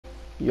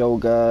Yo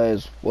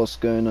guys, what's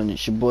going on?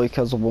 It's your boy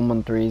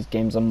Kaz113's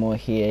Games and More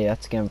here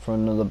yet again for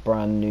another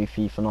brand new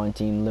FIFA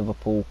 19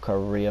 Liverpool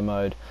career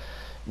mode.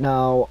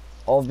 Now,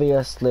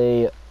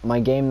 obviously, my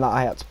game that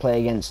I had to play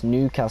against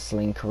Newcastle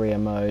in career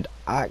mode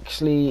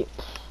actually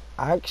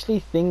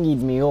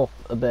thingied me up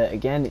a bit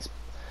again. It's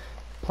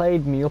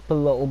played me up a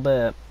little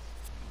bit,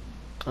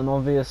 and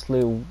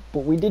obviously,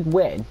 but we did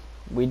win.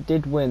 We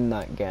did win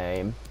that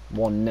game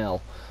 1-0.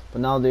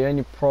 But now the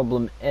only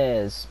problem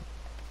is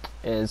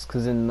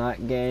because in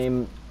that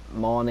game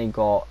Mane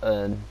got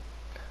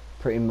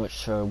pretty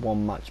much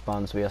one match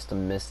ban, so he has to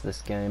miss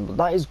this game. But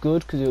that is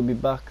good because he'll be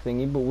back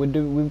thingy. But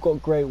we've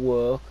got great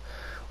work.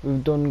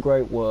 We've done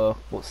great work,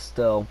 but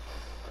still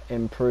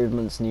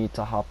improvements need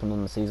to happen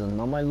on the season.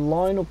 Now my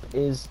lineup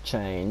is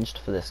changed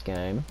for this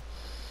game.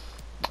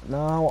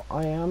 Now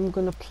I am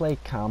gonna play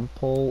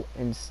Campbell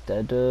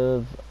instead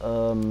of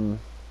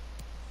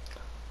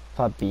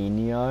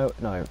Fabinho.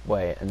 No,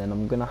 wait, and then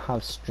I'm gonna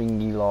have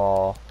Stringy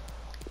Law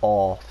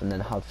off, and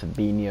then have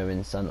Fabinho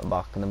in centre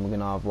back, and then we're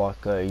gonna have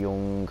like another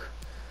young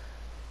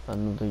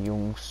another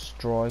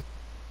youngster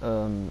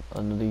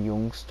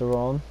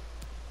on.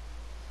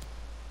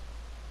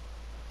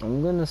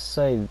 I'm gonna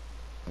say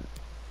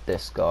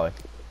this guy.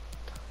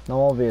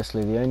 Now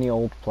obviously the only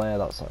old player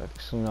that's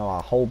actually,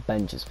 our whole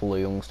bench is full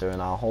of youngster,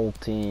 and our whole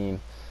team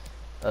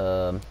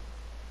full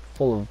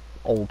of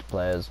old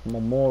players.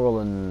 Moral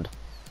and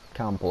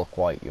Campbell are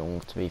quite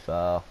young, to be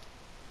fair.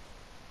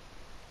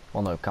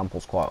 Well, no,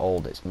 Campbell's quite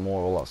old. It's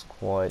Moral that's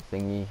quite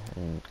thingy,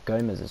 and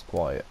Gomez is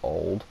quite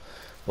old.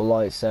 But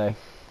like I say,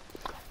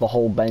 the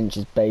whole bench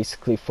is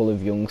basically full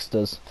of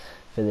youngsters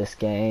for this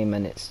game,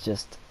 and it's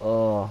just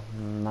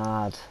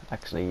mad.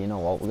 Actually, you know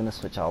what? We're gonna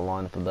switch our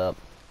lineup a bit.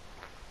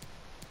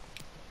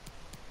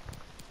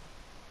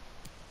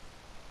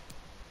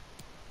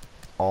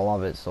 I'll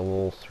have it so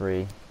all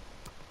three.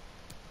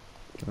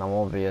 Now,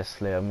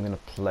 obviously, I'm gonna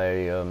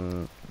play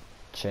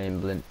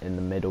Chamberlain in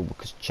the middle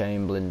because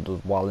Chamberlain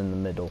does well in the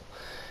middle.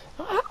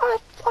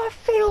 I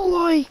feel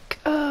like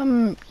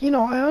you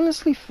know, I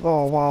honestly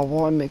thought, wow,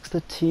 why mix the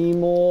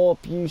team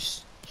up, you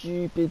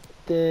stupid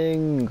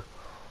thing.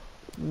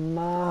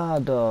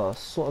 Mad.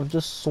 Sort of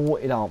just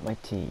sorted out my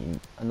team,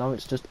 and now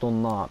it's just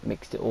done that,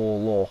 mixed it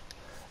all up.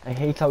 I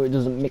hate how it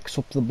doesn't mix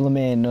up the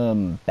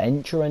blooming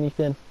bench or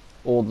anything,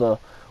 or the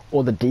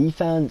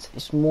defense.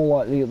 It's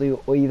more like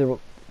either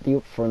the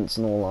up fronts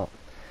and all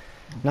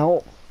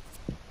that.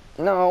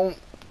 Now,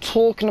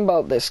 talking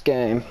about this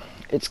game,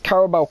 it's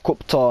Carabao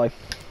Cup tie.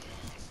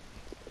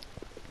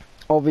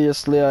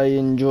 Obviously, I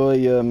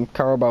enjoy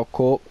Carabao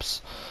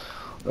Cups.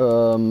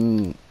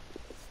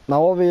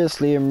 Now,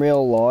 obviously, in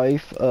real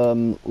life,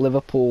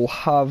 Liverpool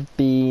have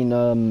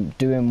been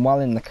doing well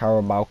in the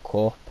Carabao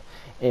Cup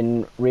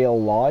in real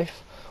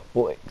life,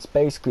 but it's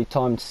basically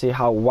time to see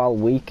how well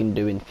we can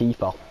do in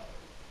FIFA.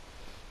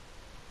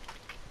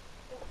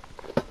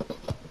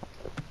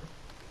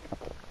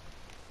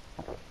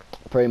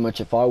 Pretty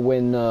much, if I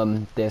win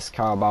this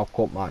Carabao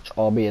Cup match,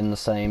 I'll be in the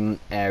same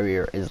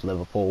area as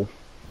Liverpool.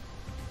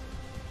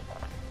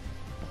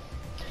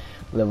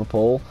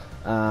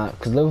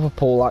 Because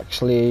Liverpool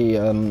actually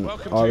are in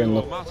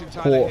the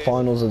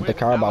quarterfinals of the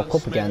Carabao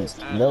Cup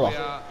against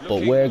Villa,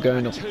 but we're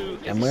going up,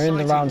 and we're in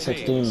the round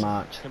 16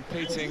 match.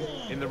 Competing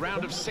in the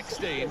round of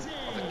 16 of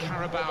the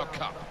Carabao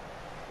Cup.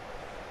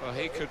 Well,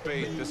 he could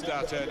be the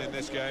starter in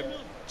this game.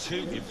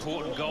 Two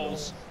important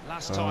goals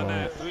last time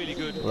out. Really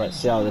good. Let's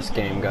see how this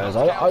game goes.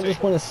 I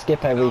just want to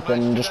skip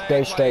everything and just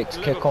go straight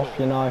to kick-off,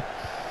 you know.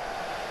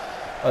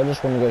 I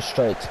just want to go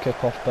straight to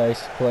kick-off,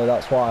 basically.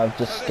 That's why I've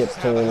just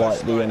skipped all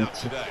like the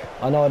empty.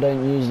 I know I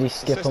don't usually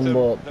skip them,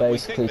 but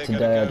basically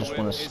today I just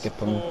want to skip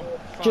them,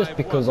 just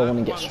because I want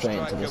to get straight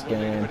into this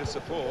game.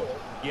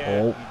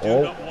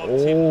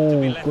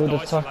 Good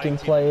attacking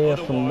play here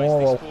from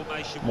Moral.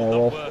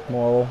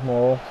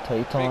 Moral, take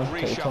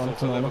your time,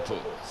 come on.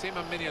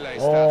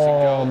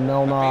 Oh,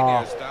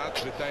 Milner.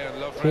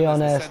 To be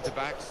honest,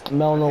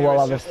 Milner will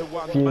have a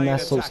few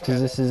mess-ups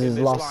because this is his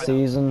last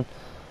season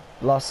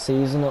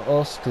at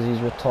us, because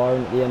he's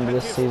retiring at the end of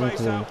this season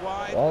because of,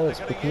 well, it's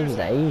because of his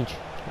age,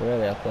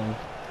 really, I think.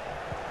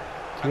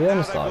 To be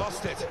honest though,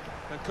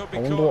 I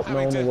wonder what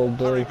Milner will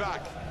do.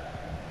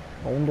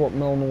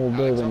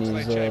 When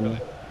he's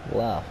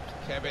left.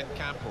 Kevin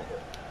Campbell.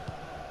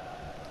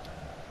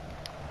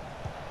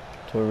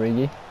 To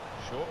Origi.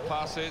 Short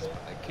passes,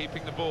 but they're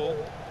keeping the ball.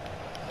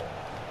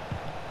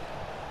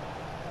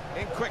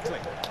 In quickly.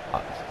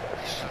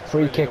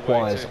 Free kick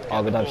wise,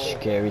 I would have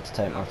Shaqiri to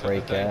take my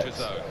free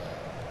kicks.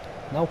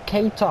 Now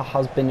Keita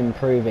has been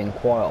improving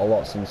quite a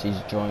lot since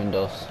he's joined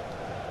us.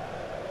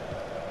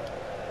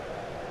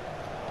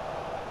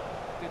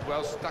 Did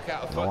well, stuck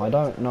out the foot. Now I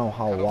don't know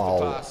how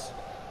well,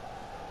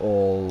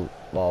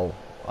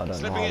 I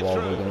don't know how well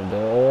we're going to do.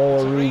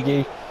 Oh,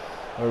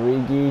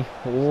 Origi.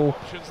 Oh.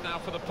 Options now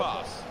for the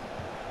pass.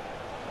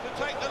 To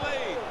take the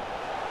lead.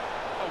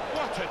 Oh,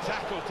 what a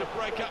tackle to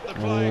break up the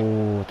play.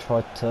 Oh,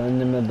 try to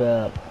turn him a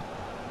bit.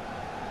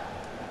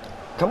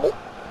 Come on.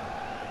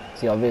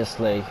 See,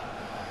 obviously,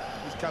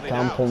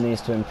 Campbell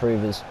needs to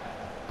improve his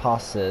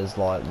passes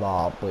like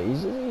that, but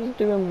he's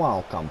doing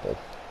well, Campbell.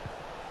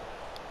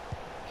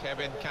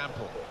 Kevin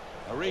Campbell.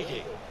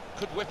 Origi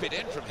could whip it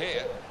in from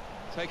here,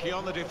 taking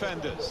on the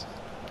defenders.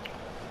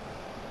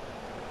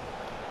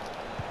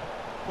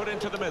 Put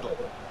into the middle.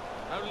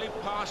 Only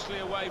partially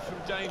away from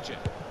danger.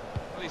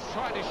 Well, he's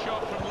tried his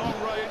shot from long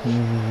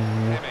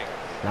range.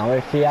 Now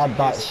if he had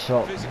that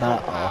shot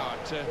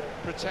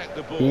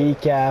better. Be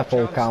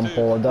careful,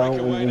 Campbell. I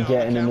don't want you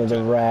getting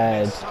another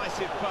red.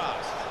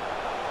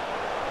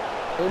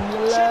 In the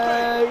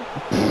leg.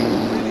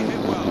 Really hit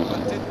well,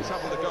 but didn't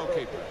trouble the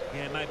goalkeeper.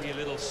 Yeah, maybe a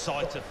little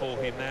sighter for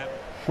him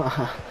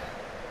now.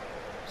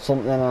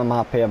 Something I'm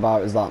happy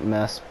about is that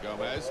miss.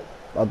 Gomez.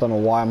 I don't know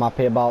why I'm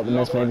happy about the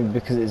miss, maybe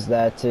because it's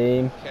their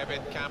team.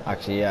 Kevin Campbell.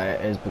 Actually, yeah,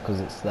 it is because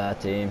it's their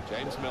team.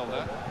 James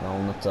Milner.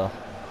 Milner to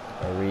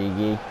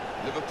Origi.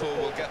 Liverpool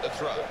will get the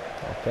throw.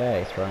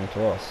 Okay, throwing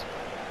to us.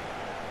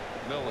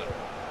 Milner.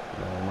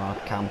 Milner,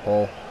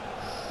 Campbell.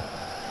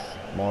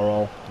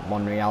 Monreal,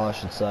 I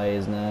should say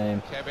his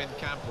name. Kevin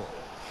Campbell.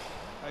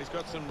 He's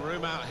got some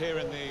room out here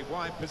in the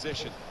wide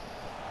position.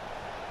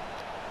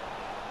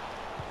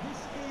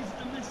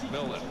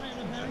 Milner.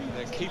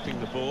 They're keeping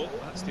the ball.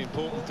 That's the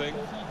important thing.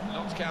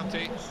 Notts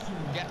County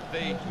get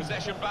the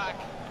possession back.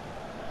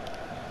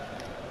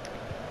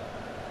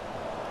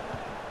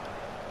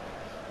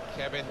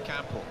 Kevin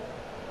Campbell.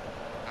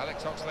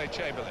 Alex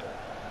Oxlade-Chamberlain.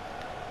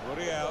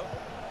 Muriel.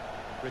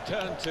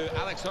 Return to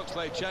Alex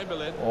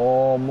Oxlade-Chamberlain.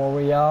 Oh,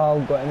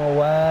 Muriel got him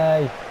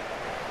away.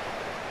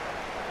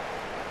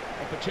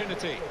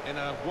 Opportunity in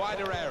a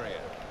wider area.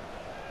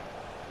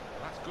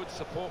 That's good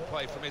support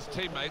play from his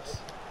teammates.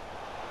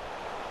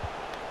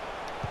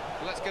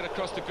 Let's get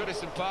across to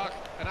Goodison Park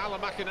and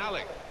Alan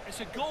McInally.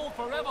 It's a goal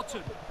for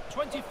Everton.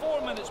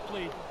 24 minutes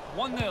played.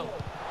 1-0. Now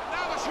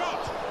the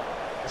shot.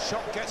 The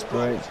shot gets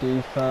Great blocked.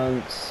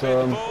 defence.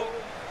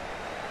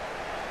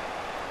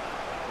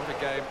 What a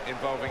game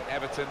involving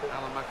Everton.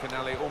 Alan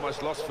McInally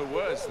almost lost for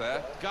words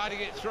there.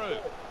 Guiding it through.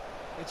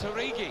 It's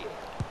Origi.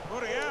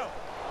 Muriel.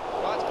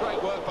 Well, that's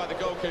great work by the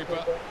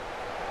goalkeeper.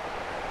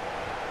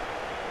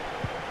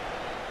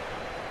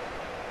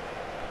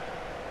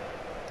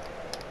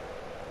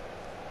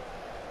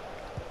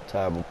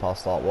 Terrible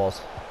pass that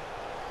was.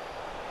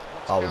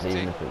 That was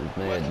even if it was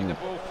Working the made.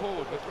 ball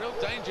forward with real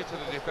danger to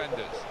the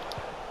defenders.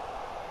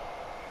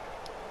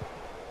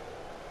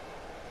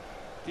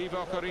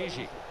 Divock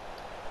Origi.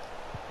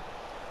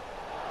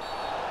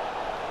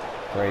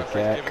 Free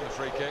kick. Given the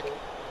free kick.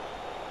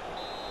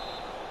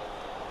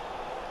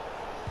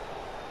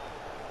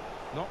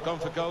 Not gone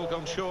for goal,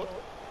 gone short.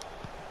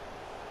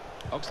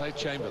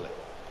 Oxlade-Chamberlain.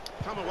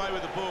 Come away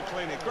with the ball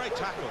cleanly. Great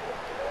tackle.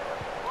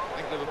 I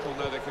think Liverpool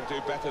know they can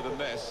do better than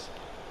this.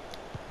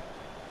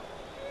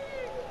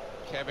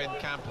 Kevin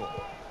Campbell.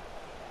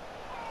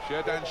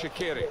 Xherdan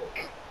Shaqiri.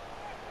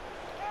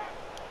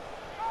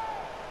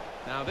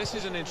 Now this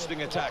is an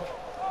interesting attack.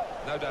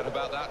 No doubt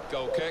about that.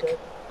 Goal kick.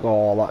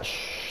 Oh, that's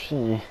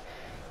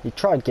he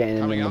tried getting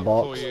him in the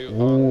box.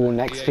 Ooh,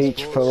 next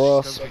feature for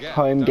us.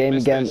 Home game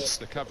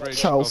against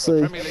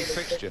Chelsea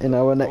in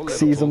our next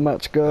season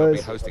match,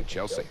 guys. Hosting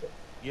Chelsea.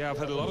 Yeah, I've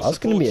had a lot of That's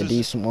going to be a supporters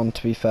decent one,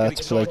 to be fair,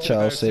 to play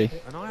Chelsea.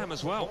 and I am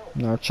as well.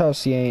 Now,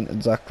 Chelsea ain't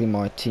exactly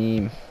my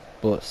team,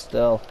 but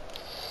still.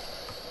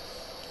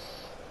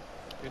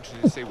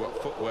 Interesting to see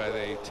what footwear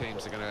the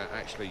teams are going to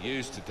actually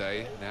use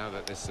today now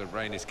that this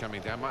rain is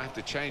coming down. Might have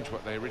to change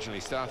what they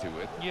originally started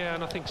with. Yeah,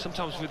 and I think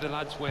sometimes with the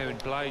lads wearing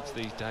blades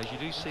these days, you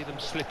do see them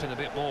slipping a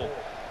bit more.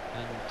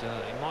 And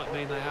it might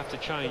mean they have to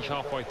change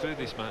halfway through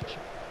this match.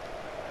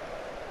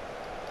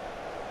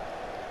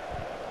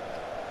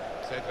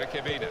 Cedric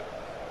Ibina.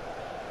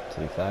 To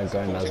be fair,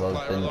 Gomez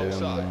has been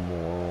doing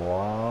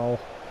well.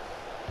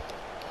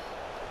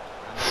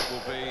 And that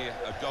will be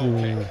a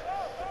goal kick.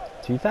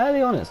 To be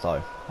fairly honest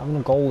though, having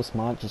a goalless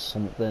match is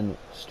something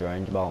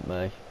strange about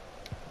me.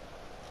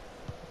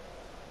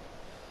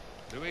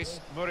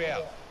 Luis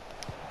Muriel.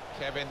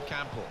 Kevin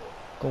Campbell.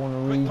 Go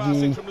on, Quick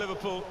passing Origi. from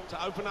Liverpool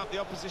to open up the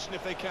opposition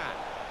if they can.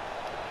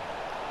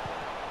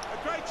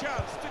 A great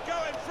chance to go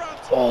in front.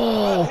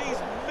 Oh. But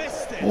he's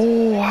missed it.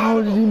 Oh,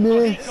 how did he He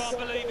miss? can't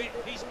believe it.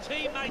 His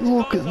teammates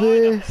Look can't at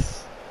either.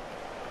 this.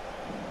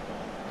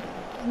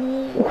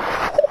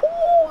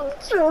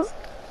 Just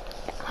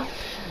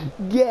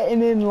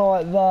getting in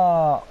like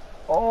that.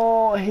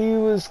 Oh, he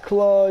was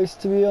close,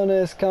 to be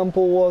honest.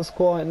 Campbell was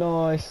quite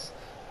nice,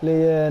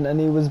 Leon, and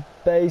he was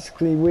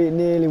basically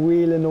nearly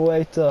wheeling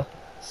away to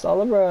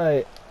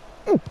celebrate.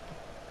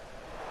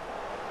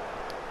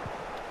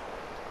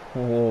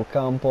 Oh,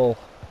 Campbell.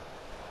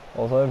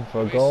 I was hoping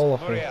for a goal, I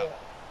think. Muriel.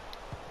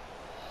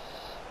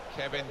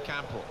 Kevin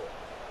Campbell.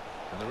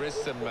 And there is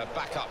some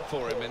backup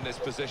for him in this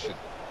position.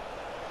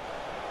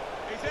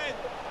 He's in.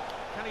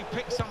 Can he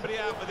pick somebody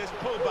out with this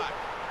pullback?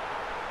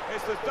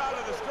 It's the start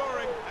of the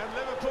scoring, and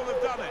Liverpool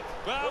have done it.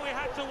 Well, we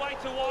had to wait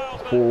a while.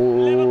 But Oh,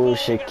 Liverpool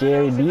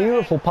Shaqiri.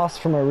 Beautiful pass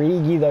from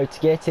Origi, though, to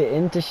get it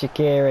into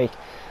Shaqiri.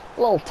 A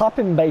little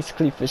tapping,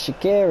 basically, for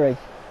Shaqiri.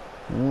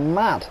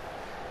 Mad.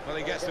 Well,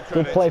 he gets the Good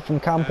credit. play from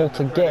Campbell And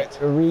to the get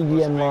credit Origi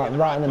was in being like in the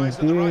that, right and then place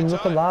at the right boom, look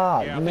at time.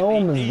 that. Yeah, I No think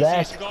one the was there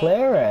easiest to goal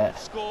clear it.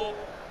 score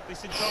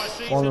this entire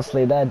season.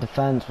 Honestly, their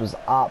defence was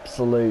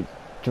absolute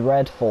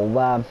dreadful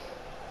there.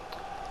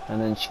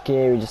 And then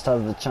Shaqiri just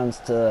has the chance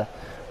to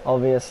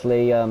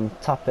obviously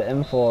tap it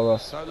in for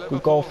us. So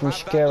Good goal Liverpool from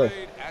have that Shaqiri.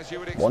 lead, as you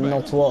would 1-0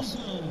 expect. to us.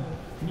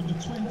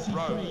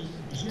 Rose.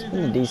 It's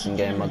been a decent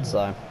game, I'd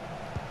say.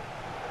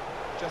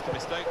 Just a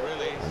mistake,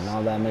 really. And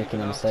now they're making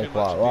a Even asked too mistake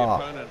much like of the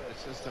that. opponent.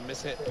 It's just a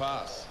mishit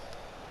pass.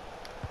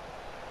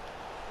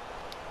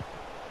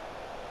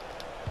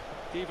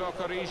 Divock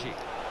Origi.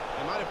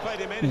 They might have played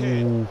him in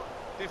here.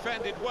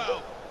 Defended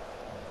well.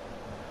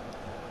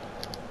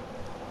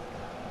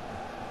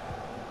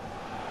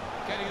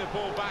 Getting the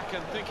ball back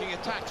and thinking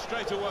attack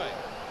straight away.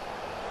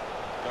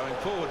 Going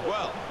forward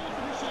well.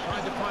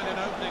 Trying to find an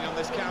opening on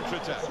this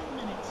counter-attack.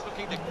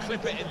 Looking to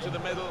clip it into the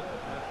middle.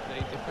 The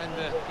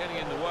defender getting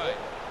in the way.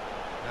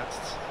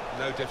 That's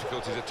no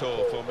difficulties at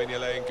all for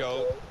Mignolet in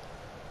goal.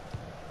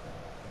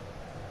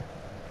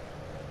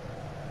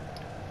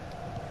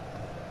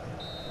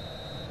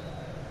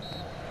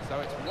 So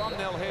it's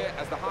 1-0 here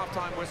as the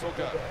half-time whistle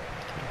goes.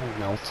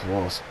 1-0 to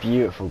us.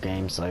 Beautiful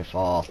game so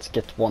far to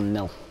get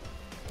 1-0.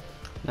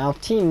 Now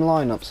team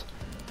lineups.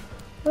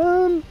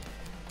 Now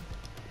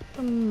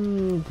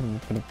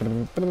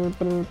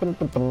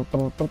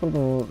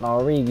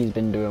Origi's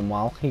been doing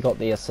well. He got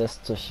the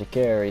assist to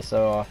Shaqiri,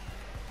 so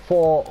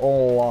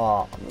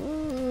 4-all.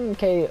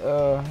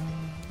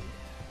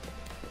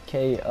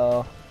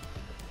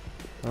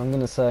 I'm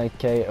gonna say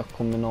Keita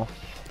coming off.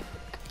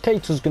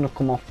 Keita's gonna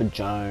come off for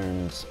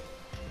Jones.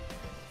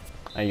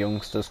 Our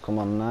youngsters come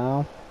on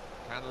now.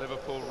 Can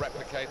Liverpool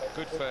replicate a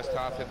good first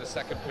half in the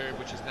second period,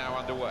 which is now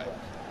underway?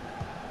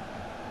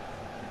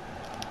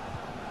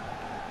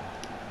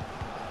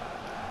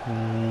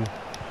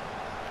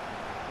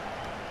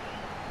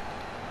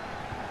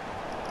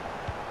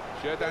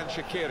 Xherdan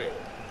Shaqiri.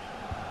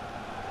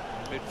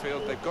 In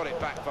midfield, they've got it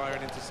back via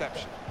an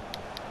interception.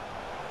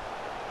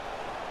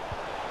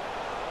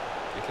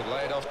 He could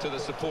lay it off to the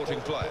supporting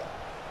player.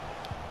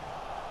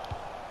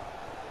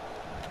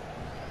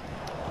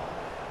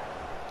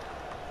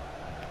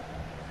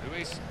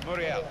 Luis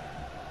Muriel.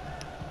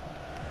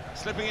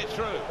 Slipping it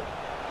through.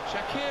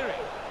 Shaqiri.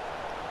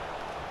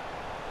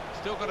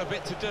 Still got a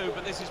bit to do,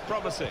 but this is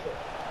promising.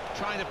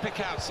 Trying to pick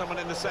out someone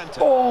in the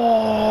centre.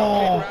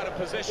 Oh! Out of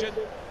position,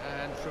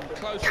 and from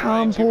close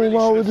range, Campbell, really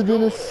that would have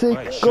been a scored.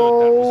 sick That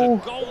goal.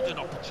 was a golden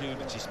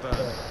opportunity, Spurs.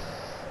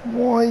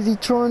 Why is he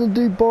trying to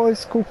do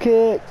bicycle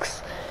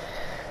kicks?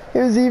 It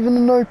was even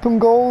an open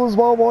goal as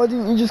well. Why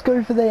didn't you just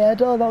go for the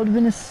header? That would have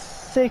been a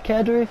sick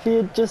header if he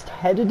had just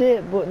headed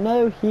it. But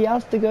no, he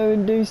has to go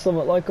and do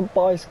something like a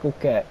bicycle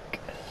kick.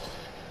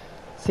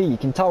 See, you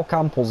can tell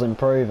Campbell's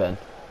improving.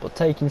 But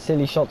taking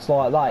silly shots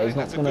like that is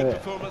not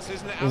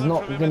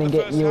going to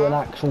get you an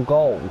actual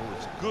goal.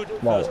 It's good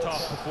Well, first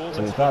half performance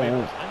to be from fair, him,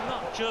 yeah. and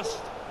not just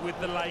with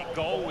the late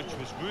goal, which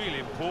was really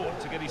important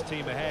to get his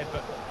team ahead,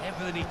 but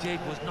everything he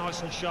did was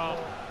nice and sharp.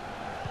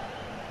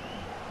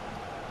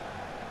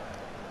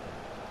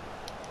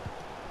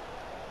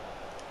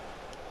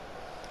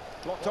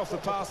 Blocked off the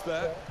pass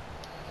there.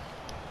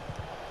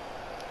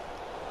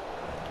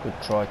 Good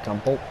try,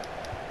 Campbell.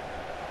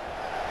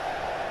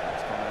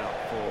 It's gone out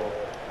for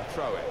a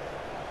throw-in.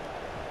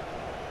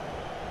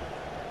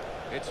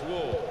 It's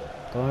Ward.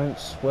 Don't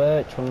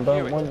switch. I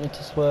don't want you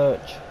to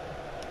switch.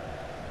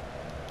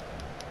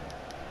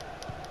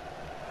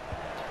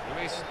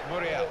 Luis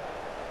Muriel.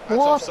 That's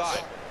What? offside.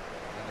 And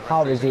the How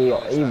referee's is he?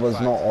 acknowledged He that was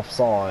fact. not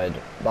offside.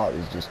 That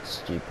was just a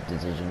stupid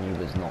decision.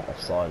 He was not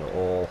offside at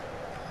all.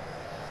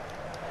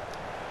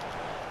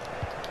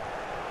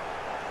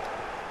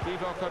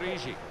 Divock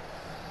Origi.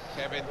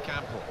 Kevin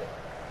Campbell.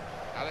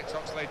 Alex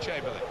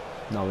Oxlade-Chamberlain.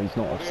 No, he's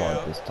not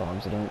offside this time,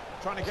 so don't.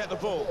 Trying to get the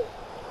ball.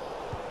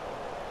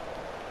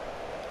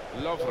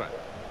 Lovren.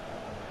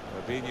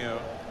 Fabinho.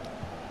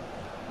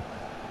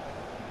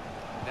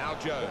 Now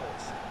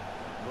Jones.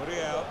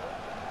 Muriel.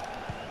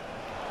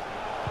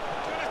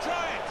 Gonna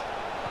try it.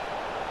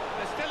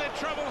 They're still in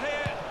trouble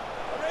here.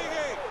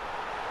 Origi.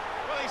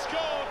 Well, he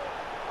scored.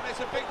 And it's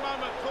a big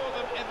moment for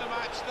them in the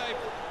match. They've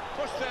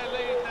pushed their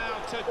lead now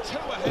to 2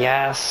 ahead.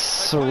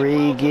 Yes, They played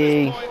well to this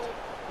Origi. point,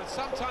 but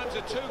sometimes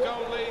a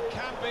 2-goal lead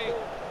can be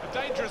a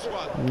dangerous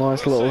one.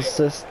 Nice We'll little see.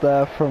 assist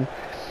there from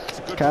It's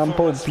a good Campbell.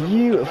 performance from a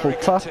Beautiful very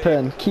good tap team.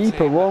 in. A Keeper team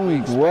that we wrong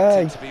expected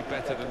way. to be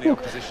better than the Look,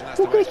 opposition. That's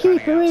look the way at it's panning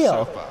keeper out here.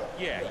 so far.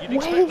 Yeah, you'd Where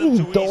expect them is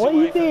to he ease away from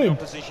the diving?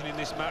 opposition in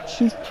this match.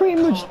 He's pretty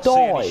much Can't see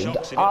any died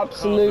shocks in it, can't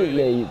absolutely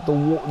really. the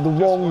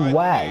wrong Just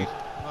way. widen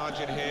the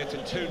margin here to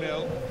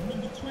 2-0.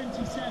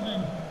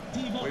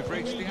 We've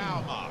reached the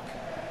hour mark.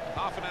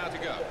 Half an hour to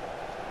go.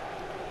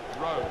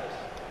 Rose.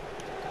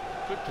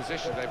 Good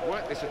position. They've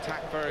worked this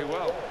attack very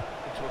well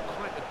into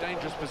quite a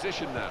dangerous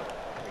position now.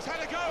 He's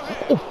had a go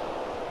here.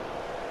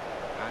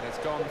 And it's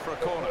gone for a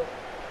corner.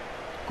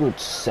 Good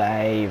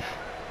save.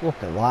 Look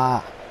at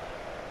that.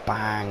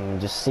 Bang.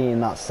 Just seeing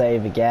that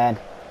save again.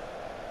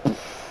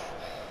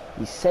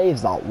 He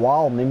saves that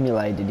well,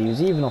 Mignolet did. He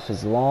was even off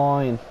his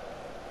line.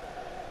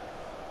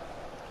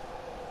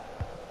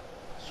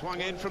 Swung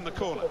in from the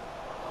corner.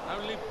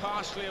 Only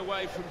partially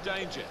away from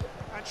danger.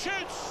 And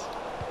shoots!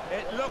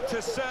 It looked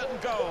a certain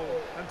goal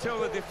until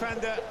the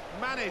defender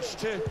managed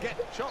to get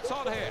shots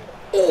on here.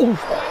 Splendid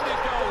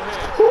goal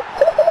here.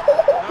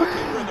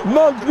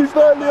 Man, to be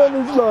fairly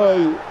honest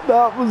though,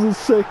 that was a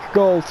sick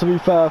goal, to be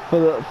fair,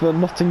 for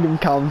Nottingham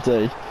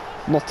County.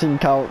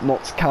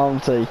 Notts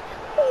County.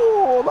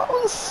 Oh, that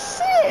was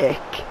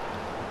sick!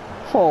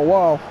 Oh,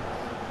 wow.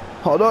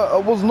 I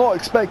was not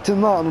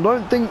expecting that, and I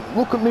don't think,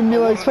 look at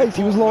Mignolet's face,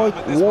 he was like,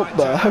 what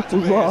the heck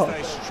was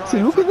that?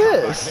 See, look at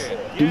this!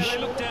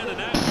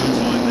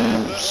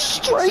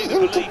 Straight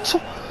into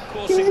top.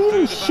 He was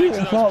even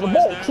shooting from out the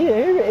box.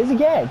 Here it is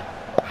again.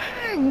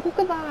 Bang! Look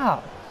at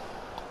that.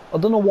 I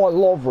don't know why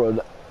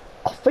Lovren.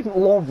 I think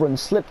Lovren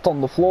slipped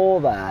on the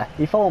floor there.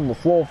 He fell on the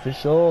floor for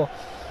sure.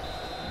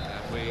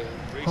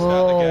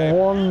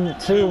 Oh,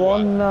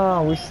 2-1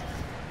 now.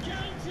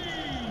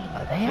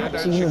 Are they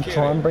actually going to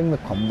try and bring the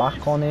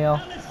comeback on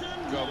here?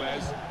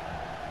 Gomez.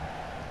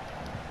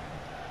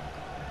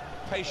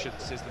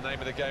 Patience is the name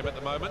of the game at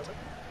the moment.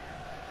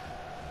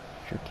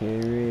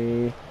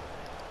 Shaqiri.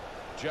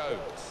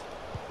 Jones.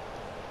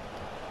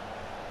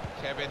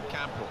 Kevin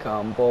Campbell.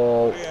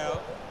 Campbell.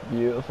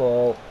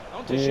 Beautiful.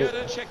 On to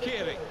Xherdan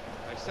Shaqiri.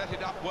 They set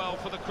it up well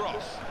for the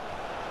cross.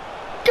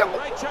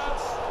 Great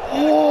chance.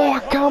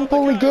 Oh,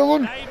 Campbell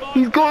again.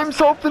 He's got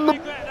himself in the...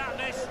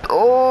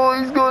 Oh,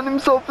 he's got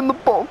himself in the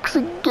box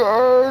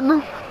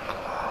again.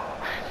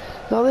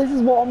 Now this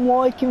is what I'm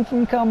liking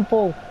from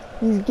Campbell.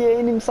 He's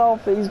getting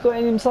himself in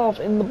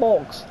the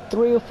box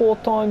 3 or 4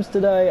 times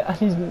today, and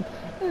he's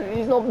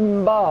not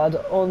been bad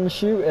on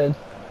shooting.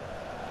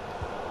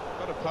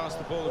 Got to pass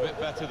the ball a bit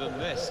better than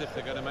this if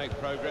they're going to make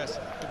progress,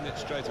 couldn't it,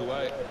 straight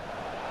away?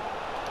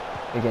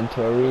 Again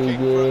to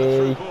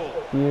Origi.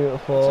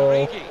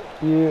 Beautiful.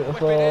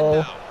 Beautiful.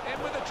 In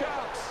with a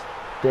chance.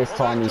 This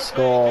time he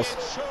scores.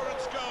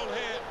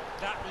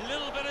 That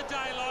little bit of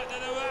daylight that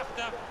they were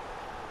after.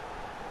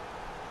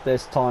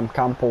 This time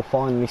Campbell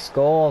finally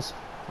scores.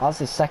 That's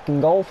his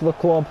second goal for the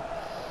club.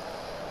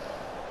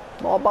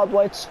 Not a bad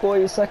way to score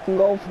your second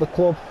goal for the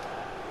club.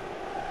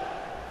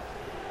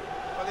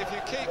 Well, if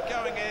you keep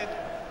going in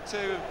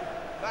to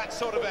that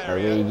sort of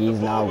area, Origi's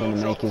now going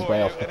to make his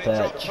way off the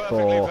pitch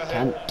for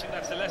Kent.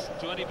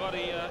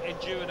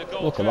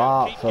 Look at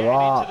that, for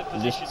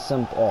that, just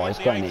simple. Oh, he's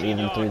getting it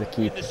even through the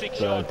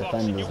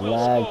defender's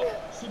leg.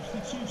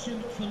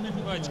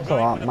 Look at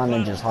that,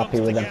 manager's happy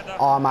with him.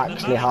 I'm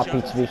actually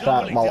happy, to be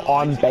fair. Well,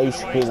 I'm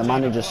basically the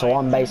manager, so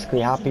I'm basically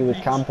happy with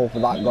Campbell for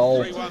that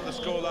goal.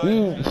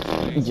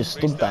 He just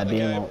stood there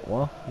being like,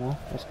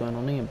 what's going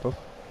on here, bro?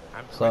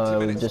 So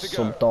we've just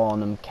subbed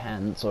on and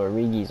Kent, so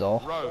Origi's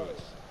off.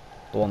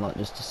 The one that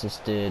just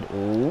assisted.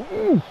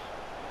 Ooh.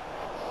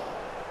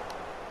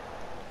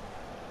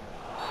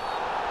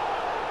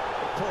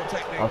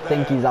 I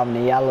think he's having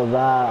a yellow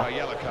there.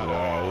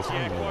 Yeah, he's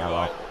having a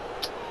yellow.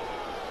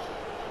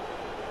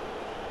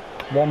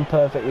 One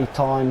perfectly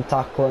timed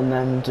tackle and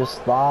then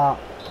just that.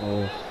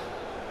 Oh.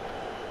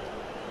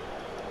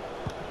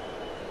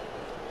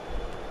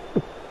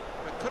 It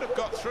could have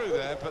got through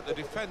there, but the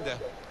defender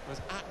was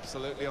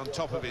absolutely on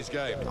top of his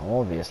game. Now,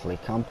 obviously,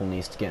 Campbell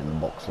needs to get in the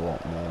box a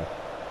lot more.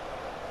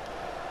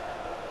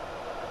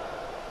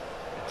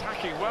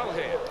 Attacking well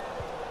here.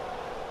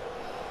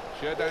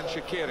 Xherdan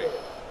Shaqiri.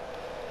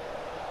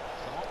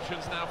 Some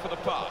options now for the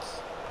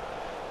pass.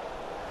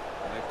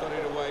 And they've got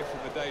it away from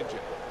the danger.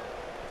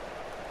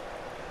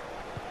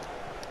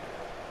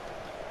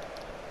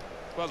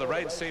 Well, the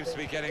rain seems to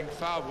be getting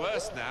far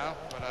worse now,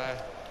 but I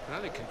can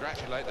only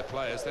congratulate the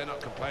players. They're not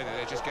complaining,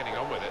 they're just getting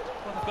on with it.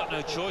 Well, they've got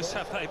no choice,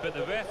 have they? But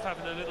the ref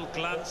having a little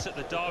glance at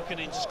the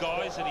darkening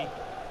skies, and he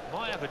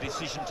might have a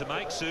decision to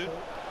make soon.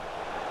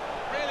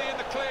 Really in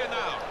the clear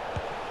now.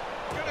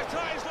 Going to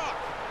try his luck,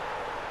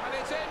 and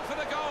it's in for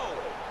the goal.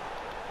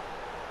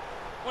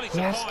 Well, it's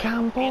Yes, a fine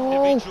Campbell.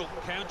 individual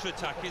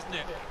counter-attack, isn't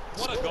it?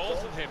 What a goal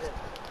from him.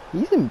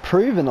 He's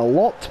improving a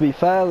lot, to be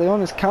fairly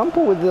honest.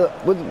 Campbell with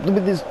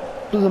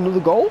another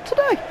goal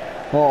today.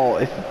 Oh,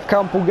 if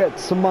Campbell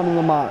gets some man of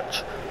the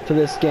match for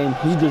this game,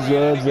 he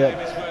deserves it.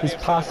 His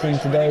passing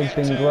today has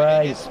been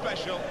great.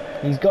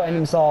 He's gotten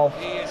himself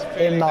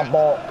in that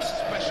box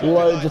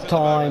loads of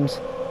times,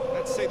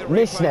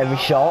 missing every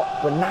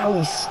shot, but now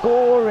he's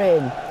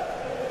scoring.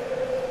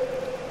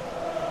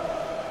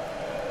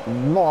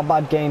 Not a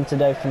bad game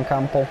today from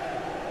Campbell.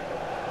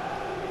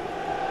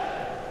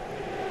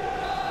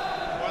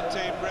 One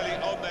team really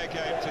on their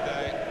game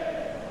today.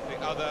 The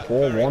other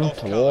 4-1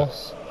 to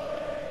us.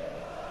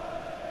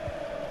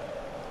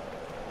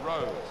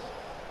 Rose.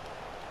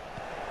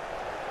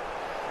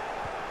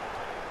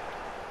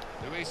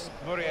 Luis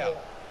Muriel.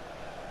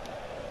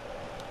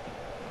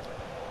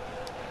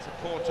 It's a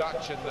poor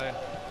touch and the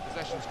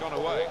possession's gone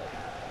away.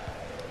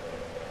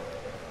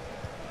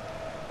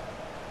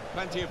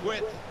 Plenty of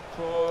width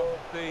for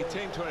the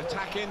team to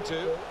attack into.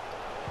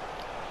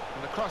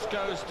 And the cross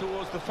goes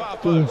towards the far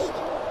post.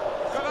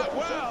 Got up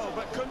well,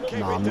 but couldn't keep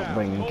No, it I'm not down.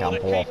 bringing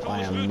Campbell off.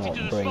 I am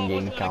not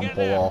bringing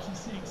Campbell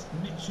off.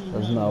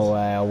 There's no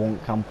way. I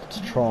want Campbell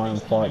to try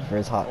and fight for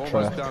his hat-trick.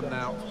 Almost done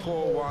now.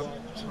 4-1.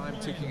 Time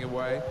ticking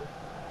away.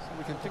 So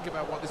we can think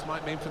about what this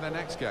might mean for their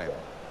next game.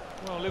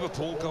 Well,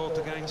 Liverpool go up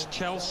against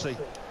Chelsea.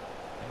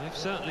 And they've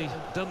certainly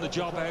done the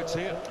job out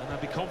here, and they'll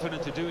be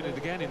confident of doing it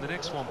again in the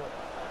next one.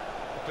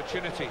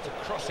 Opportunity to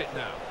cross it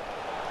now.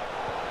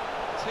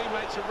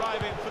 Teammates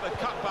arriving for the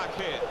cutback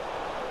here.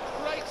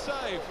 Great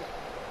save.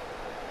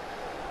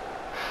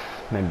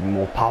 Maybe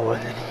more power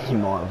than he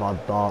might have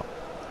had that.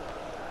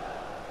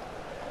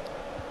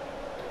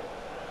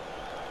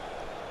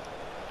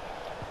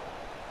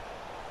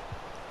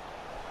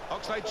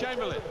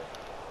 Oxlade-Chamberlain.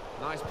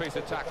 Nice piece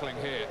of tackling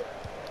here.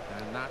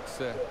 And that's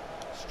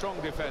strong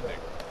defending.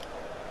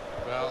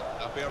 Well,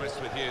 I'll be honest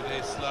with you,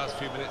 these last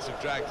few minutes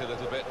have dragged a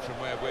little bit from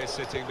where we're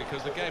sitting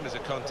because the game as a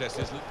contest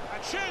is...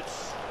 And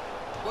shoots!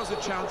 Was a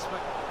chance,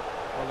 but...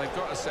 Well, they've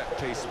got a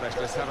set-piece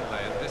specialist, haven't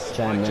they? And this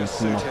might just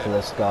suit Chamberlain's him. for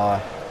this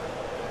guy.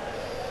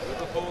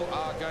 Liverpool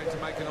are going to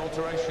make an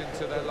alteration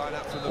to their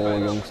lineup from the All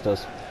bench.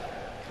 youngsters.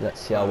 Let's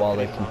see how well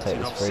they can take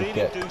this I've free seen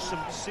kick. him do some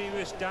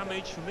serious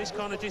damage from this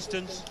kind of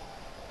distance.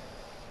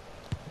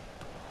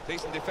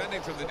 Decent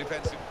defending from the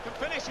defensive. Can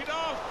finish it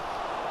off!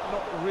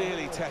 Not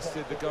really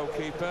tested the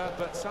goalkeeper,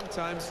 but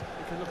sometimes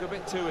it can look a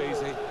bit too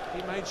easy.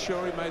 He made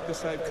sure he made the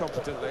save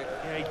competently.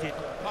 Yeah, he did.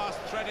 Pass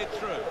threaded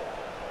through.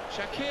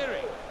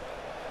 Shaqiri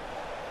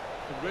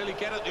can really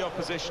get at the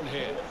opposition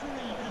here.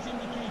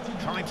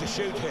 Trying to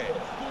shoot here.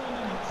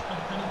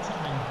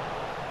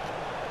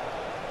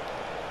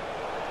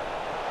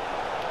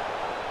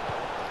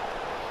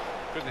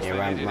 Goodness, He they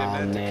ran needed him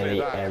round then to nearly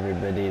clear that.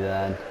 everybody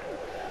then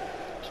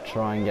to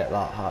try and get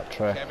that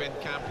hat-trick. Kevin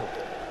Campbell.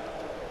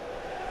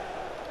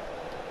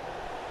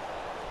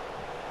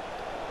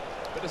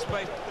 Bit of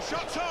space. The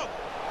shot's on.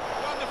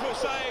 Wonderful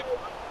save.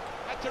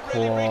 Had to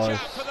really reach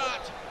out for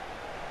that.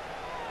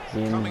 Is he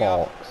in the Coming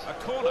box?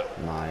 up, a corner.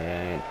 No, he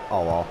ain't.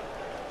 Oh well.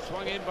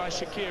 Swung in by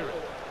Shaqiri.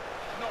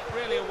 Not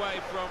really away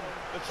from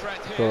the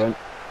threat here. Current.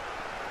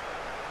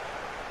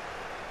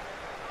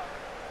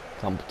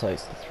 Campbell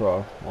takes the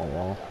throw. Oh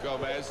well.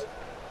 Gomez.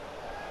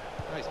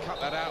 Oh, he's cut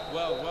that out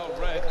well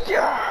read.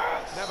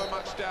 Yes! Never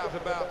much doubt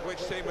about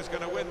which team was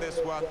going to win this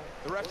one.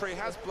 The referee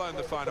has blown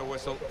the final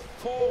whistle.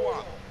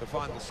 4-1, the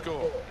final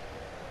score.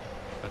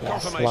 A Yes,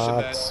 confirmation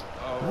lads.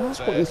 then That's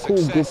of what their you call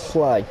good success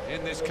play.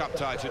 in this cup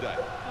tie today.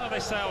 Well, they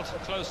sailed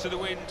close to the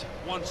wind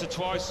once or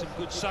twice, some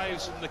good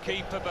saves from the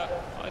keeper,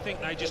 but I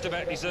think they just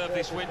about deserve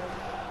this win.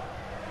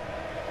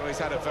 Well, he's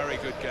had a very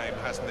good game,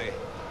 hasn't he?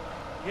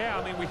 Yeah,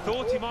 I mean, we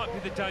thought he might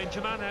be the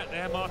danger man out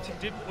there, Martin,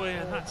 didn't we?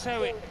 And that's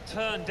how it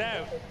turned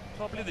out.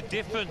 Probably the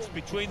difference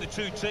between the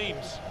two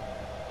teams.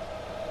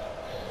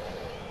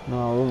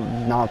 No,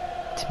 now,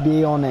 to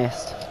be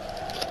honest,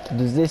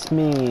 does this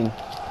mean...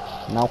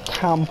 Now,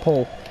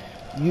 Campbell,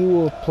 you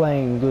were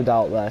playing good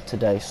out there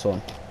today,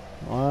 son.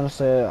 I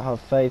honestly have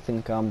faith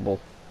in Campbell.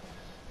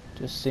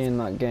 Just seeing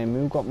that game.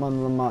 Who got man of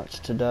the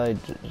match today?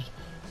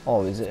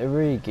 Oh, is it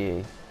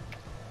Origi?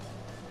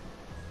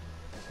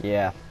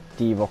 Yeah,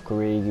 Divock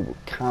Origi,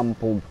 but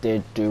Campbell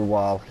did do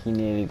well. He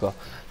nearly got...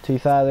 To be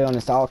fairly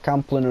honest, out of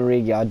Campbell and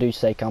Origi, I do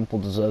say Campbell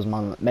deserves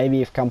man.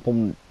 Maybe if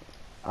Campbell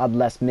had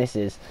less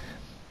misses,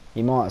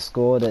 he might have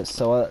scored it.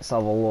 So let's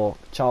have a look.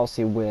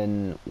 Chelsea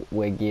win,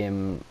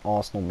 Wigan,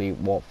 Arsenal beat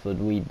Watford,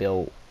 we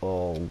built,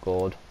 oh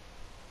god.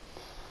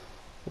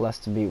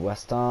 Leicester beat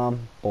West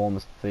Ham,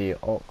 Bournemouth beat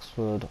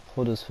Oxford,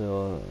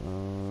 Huddersfield,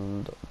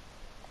 and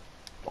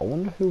I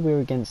wonder who we're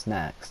against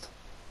next.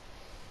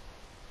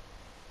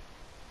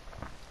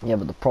 Yeah,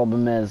 but the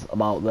problem is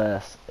about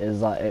this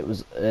is that it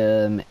was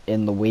in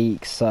the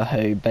week,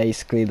 so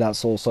basically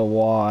that's also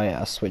why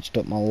I switched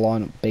up my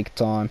lineup big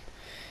time,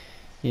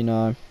 you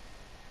know.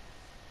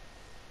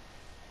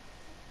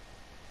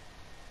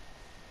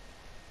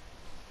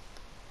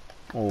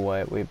 Oh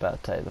wait, we better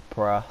take the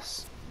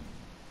press.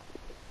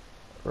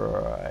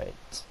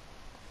 Right.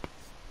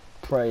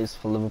 Praise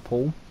for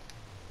Liverpool.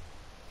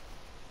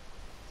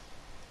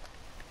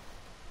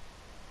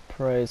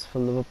 Praise for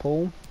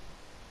Liverpool.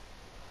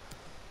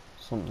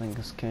 Something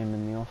just came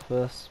in the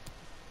office.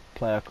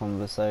 Player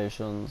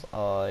conversations.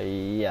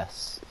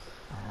 Yes.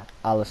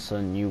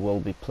 Alisson, you will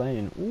be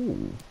playing.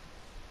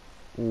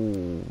 Ooh.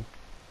 Ooh.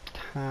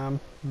 Cam.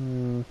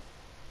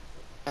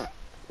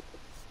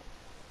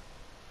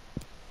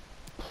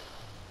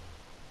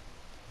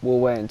 We'll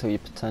wait until your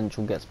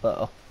potential gets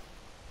better.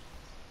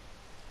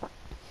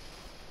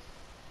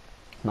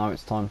 Now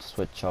it's time to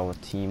switch our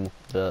team up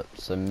a bit.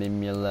 So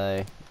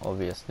Mimule,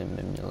 obviously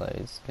Mimule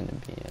is going to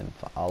be in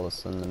for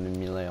Alisson. The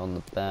Mimule on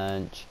the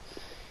bench.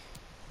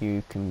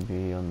 You can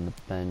be on the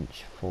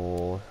bench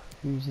for,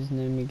 who's his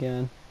name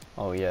again?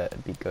 Oh yeah,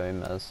 it'd be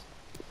Gomez.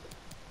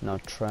 Now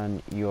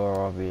Trent, you're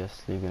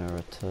obviously going to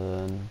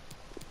return.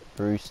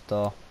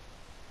 Brewster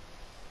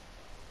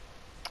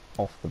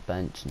off the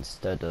bench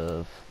instead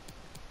of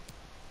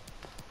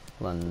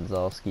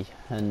Landowski.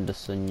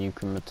 Henderson, you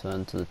can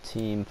return to the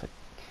team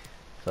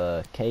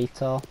for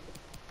Keita.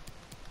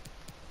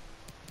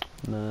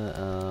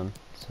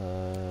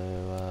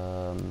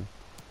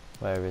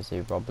 Where is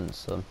he?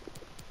 Robinson.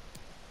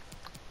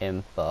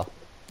 Imper.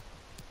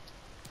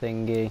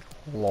 Thingy.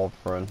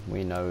 Lovren.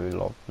 We know who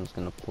Lovren's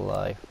gonna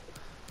play.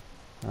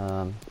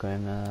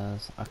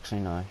 Gomez.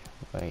 Actually no.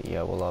 Wait,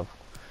 yeah, we'll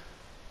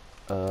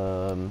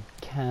have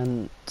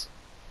Kent.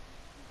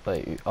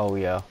 Wait, oh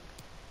yeah,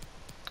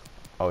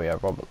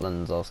 Robert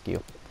Lewandowski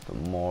up for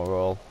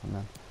Moral,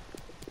 and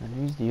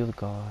who's the other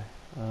guy?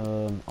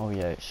 Oh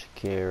yeah, it's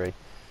Shaqiri.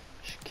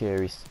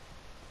 Shaqiri's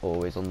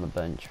always on the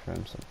bench for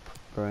him, so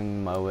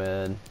bring Mo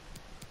in.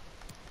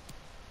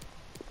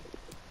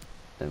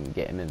 Then we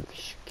get him in for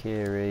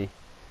Shaqiri.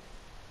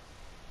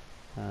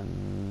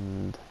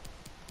 And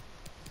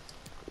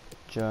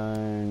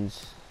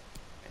Jones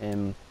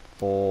in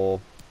for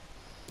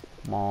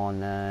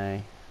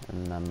Mane,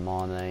 and then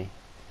Mane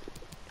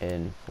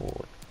in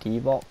for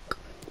Divock.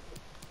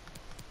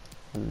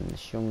 And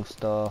this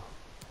youngster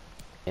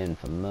in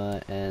for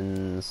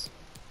Mertens,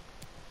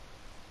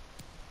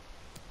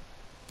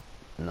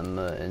 and then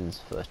Mertens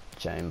for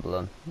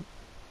Chamberlain.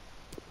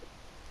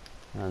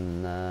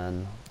 And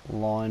then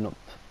lineup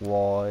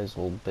wise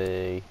will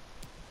be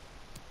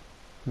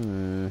I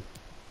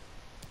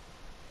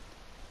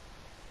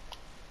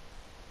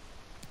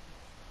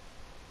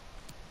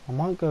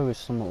might go with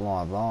something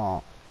like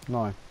that.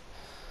 No,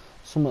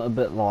 something a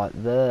bit like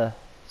this,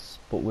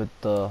 but with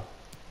the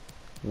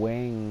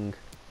wing.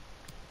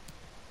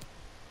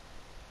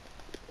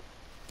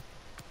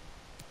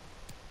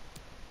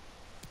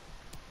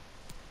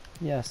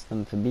 Yes,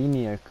 then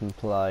Fabinho can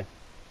play.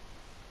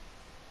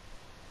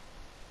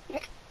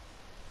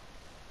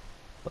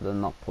 But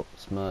then that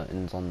puts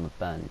Mertens on the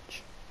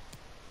bench.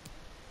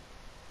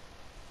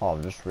 Oh,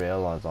 I've just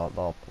realised that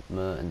I'll put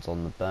Mertens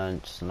on the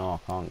bench, so no, I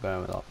can't go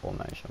with that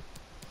formation.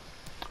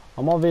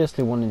 I'm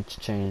obviously wanting to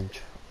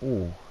change.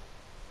 Ooh,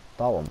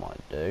 that one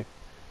might do.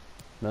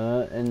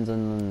 Mertens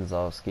and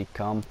Lewandowski,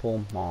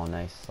 Campbell,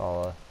 Mane,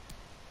 Salah.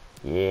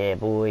 Yeah,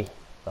 boy,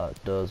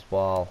 that does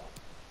well.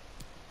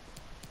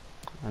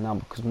 And now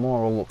because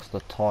Moral looks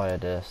the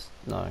tiredest,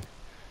 no.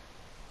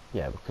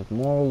 Yeah, because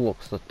Moral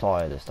looks the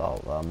tiredest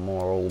out there,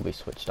 Moral will be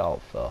switched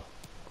out for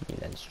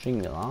then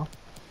Stringler.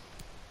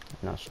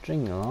 Now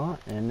Stringler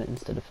in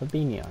instead of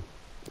Fabinho.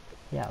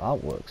 Yeah,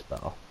 that works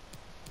better.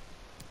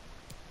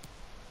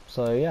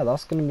 So yeah,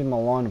 that's going to be my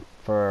lineup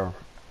for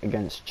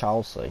against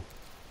Chelsea.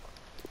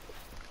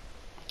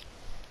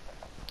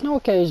 Now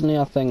occasionally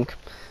I think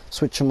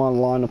switching my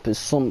lineup is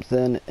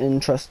something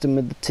interesting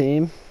with the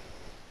team.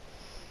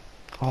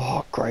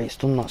 Oh great, it's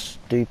done that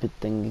stupid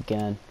thing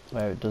again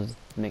where it does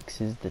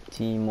mixes the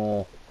team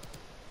more.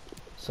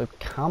 So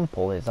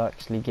Campbell is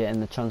actually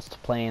getting the chance to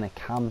play in a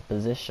cam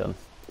position.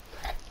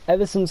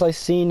 Ever since I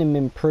seen him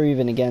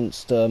improving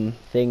against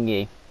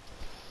Thingy,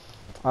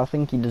 I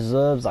think he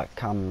deserves that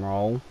cam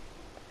role.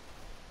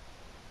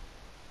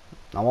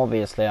 Now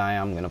obviously I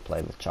am going to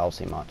play the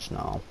Chelsea match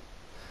now.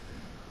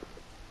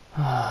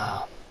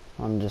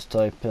 I'm just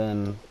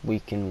hoping we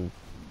can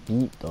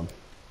beat them.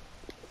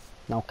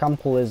 Now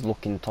Campbell is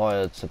looking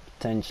tired, so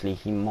potentially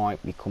he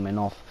might be coming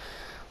off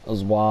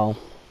as well.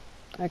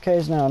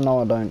 Occasionally I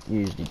know I don't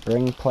usually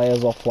bring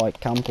players off like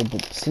Campbell,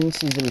 but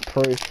since he's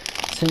improved,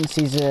 since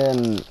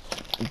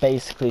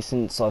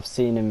I've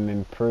seen him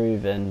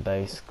improving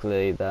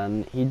basically,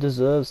 then he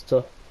deserves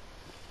to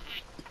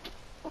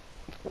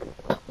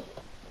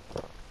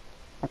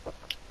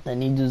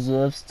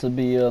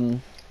be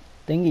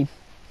thingy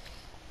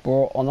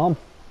brought on.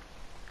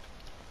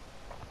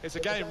 It's a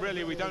game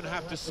really we don't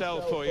have to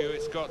sell for you.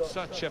 It's got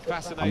such a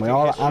fascinating and we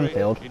are history. at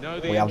Anfield. You know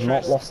we have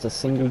not lost a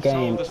single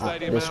game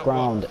at this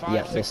ground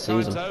yet this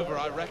season. Over,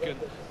 I reckon,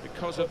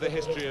 because of the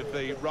history of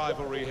the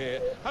rivalry here.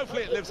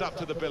 Hopefully it lives up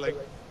to the billing.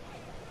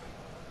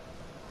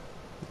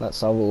 Let's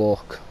have a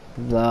look.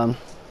 Then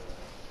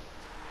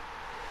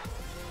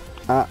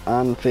at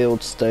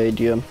Anfield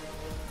Stadium,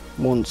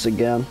 once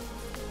again,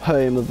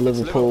 home of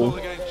Liverpool.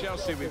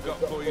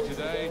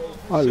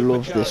 I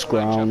love this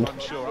ground.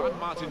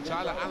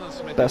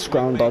 Best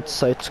ground I'd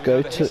say to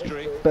go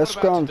to. Best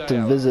ground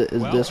to visit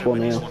is this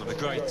one here. One of the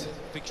great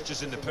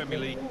fixtures in the Premier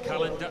League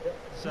calendar.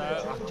 So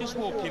I'm just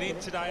walking in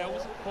today. I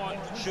wasn't quite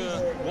sure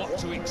what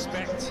to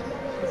expect.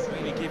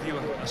 Really give you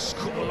a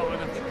scoreline.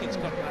 I think it's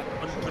got that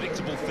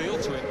unpredictable feel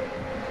to it.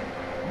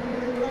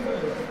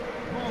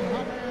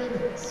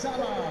 Mohamed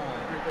Salah.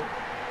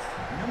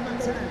 Number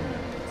 10,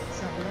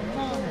 Sadio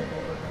Mane.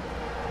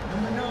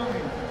 Number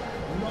 9,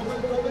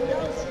 Robert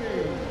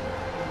Lewandowski.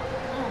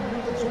 And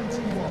number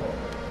 21,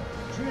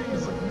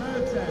 Dries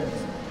Mertens.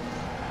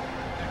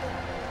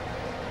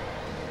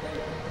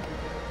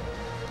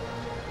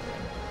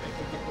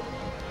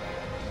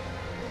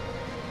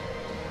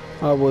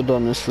 I would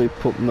honestly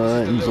put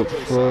Mertens up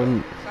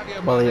front.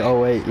 Well,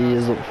 oh wait, he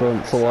is up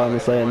front, so why am I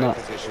saying that?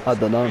 I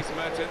don't know.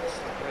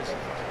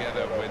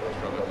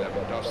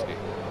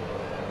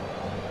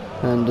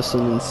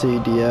 Henderson and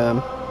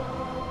CDM.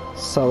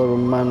 Salah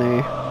and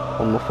Mane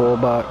on the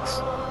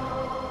fullbacks.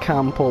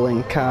 Campbell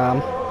and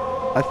Cam.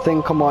 I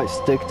think I might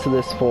stick to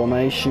this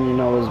formation, you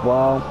know, as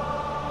well.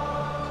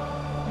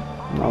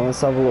 Now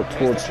let's have a look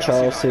towards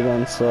Chelsea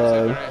then.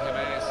 So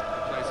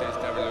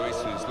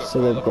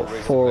they've got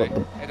four at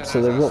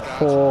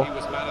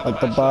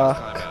the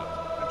back,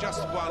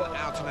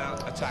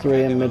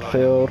 three in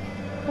midfield.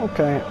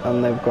 Okay,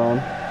 and they've gone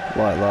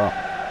like that.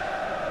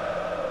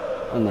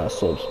 And they're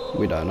subs.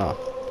 We don't know.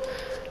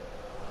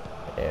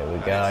 Here we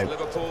go.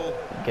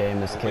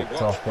 Game is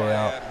kicked off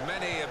here.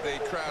 Many of the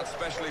crowd,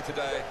 especially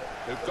today,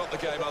 who've got the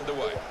game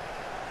underway.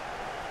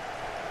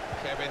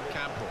 Kevin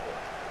Campbell.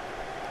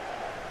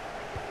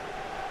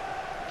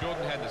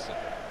 Jordan Henderson.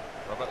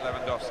 Robert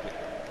Lewandowski.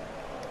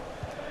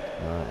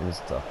 That is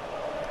the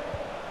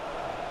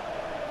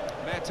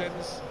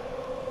Mertens.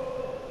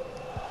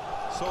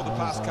 Saw the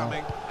pass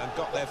coming and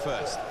got there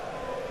first.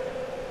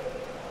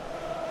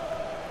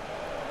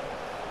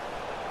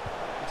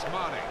 It's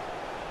Mane.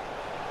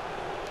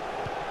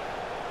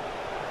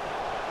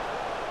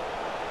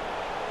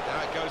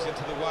 Now it goes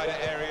into the wider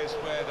areas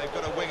where they've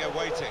got a winger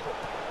waiting.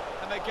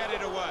 And they get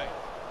it away.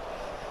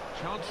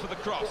 Chance for the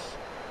cross.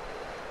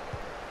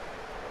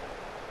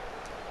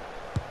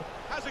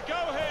 Has a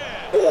go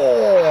here.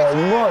 oh,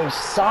 Mo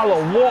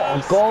Salah, what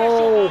a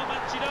goal!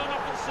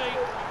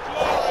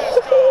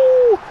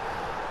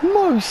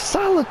 Mo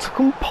Salah to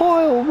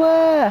compile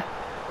there.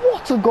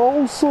 What a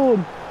goal, son!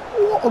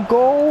 What a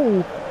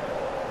goal!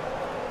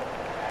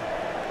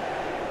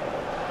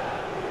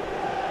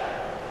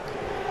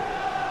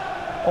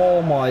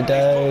 Oh my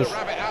days!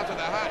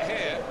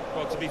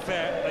 Well, to be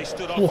fair, they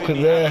stood off. Look at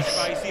this.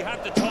 Space. He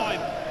had the time.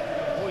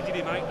 Boy, did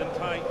he make them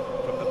pay.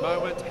 From the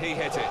moment he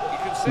hit it, you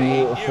can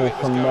see Beautiful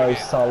from Mo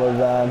Salah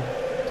then.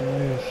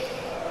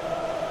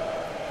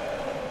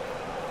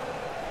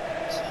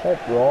 Top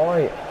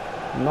right.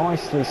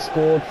 Nicely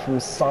scored from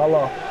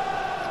Salah.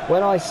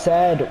 When I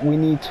said we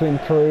need to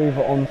improve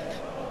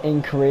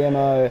in Korea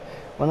mode,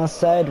 when I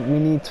said we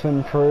need to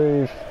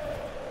improve,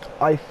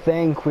 I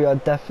think we are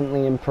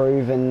definitely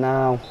improving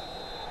now.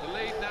 The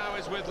lead now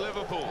is with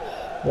Liverpool.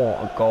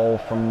 What a goal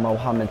from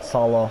Mohamed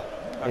Salah.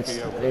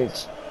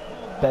 It's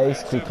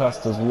basically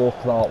classed as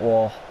luck, that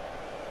was.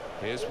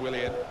 Here's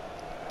Willian.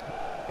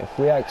 If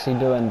we actually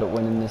do end up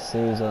winning this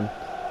season,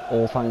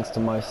 all thanks to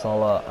Mo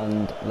Salah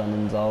and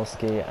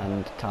Lewandowski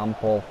and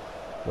Campbell,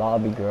 that'll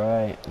be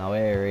great. Now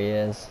here he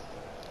is,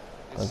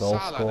 the goal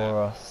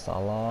scorer,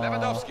 Salah.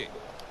 Lewandowski.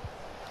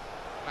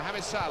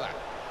 Mohamed Salah.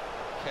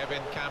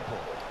 Kevin Campbell.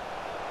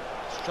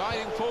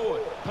 Striding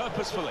forward,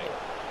 purposefully.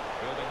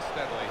 Building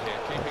steadily here,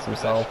 keeping Gets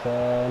himself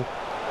in. Goal!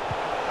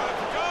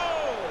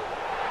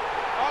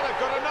 Oh, they've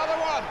got another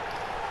one!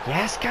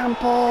 Yes,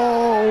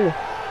 Campbell!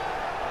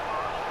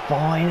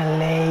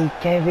 Finally,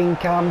 Kevin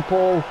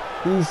Campbell.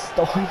 He's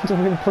starting to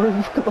improve.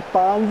 Look at the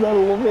fans, they're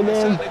loving They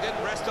him. certainly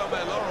didn't rest on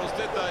their laurels,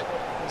 did they?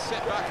 He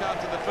sit back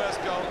after the first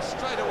goal,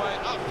 straight away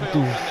upfield,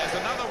 and there's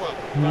another one.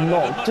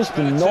 Not just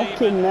a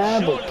knock in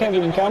there, but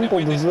Kevin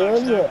Campbell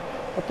deserves it.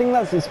 I think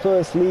that's his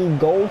first league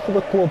goal for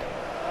the club.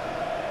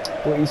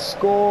 But he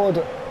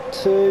scored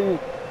two,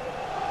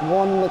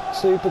 one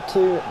Super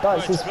 2.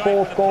 That's his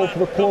fourth goal for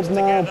the club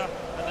now.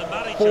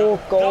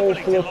 Fourth goal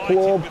for the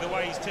club.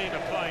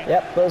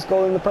 Yep, first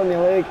goal in the Premier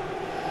League.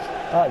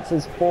 That's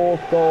his fourth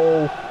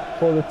goal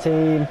for the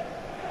team.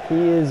 He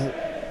is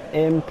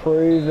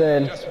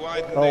improving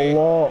a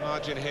lot.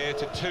 Margin here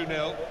to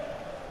 2-0.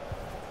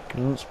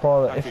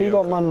 If he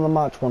got man of the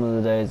match one of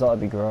the days, that'd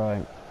be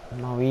great.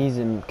 No, he's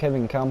in.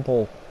 Kevin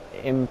Campbell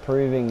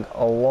improving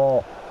a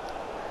lot.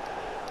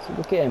 So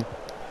look at him.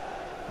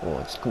 Oh,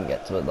 I just couldn't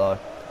get to it though.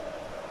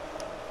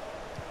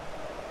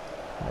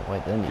 Oh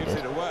wait, then he Gives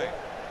did. it away.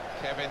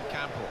 Kevin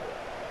Campbell.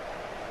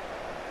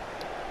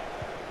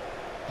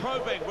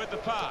 Probing with the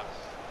pass.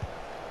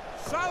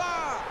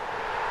 Salah!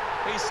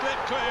 He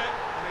slipped clear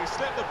and he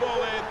slipped the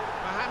ball in.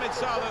 Mohamed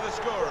Salah, the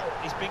scorer.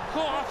 He's been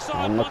caught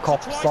offside. On the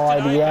cop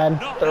side again.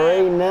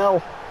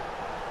 3-0.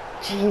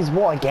 Jeez,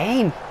 what a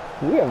game.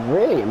 We have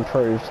really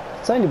improved.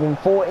 It's only been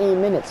 14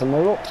 minutes and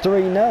we're up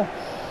 3-0.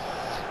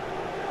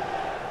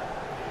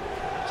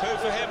 2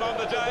 for him on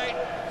the day.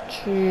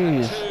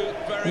 Jeez.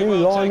 New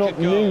lineup,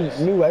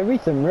 new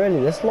everything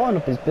really. This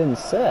lineup has been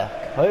sick.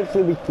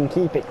 Hopefully we can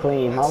keep it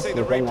clean. That's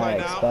the thing I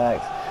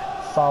expect.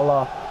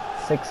 Salah,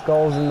 6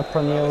 goals in the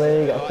Premier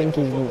League. I think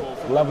he's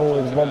level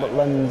with Robert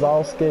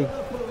Lewandowski.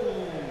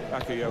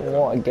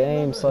 What a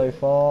game so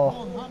far.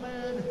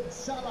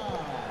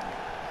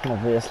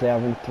 Obviously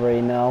having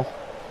 3-0.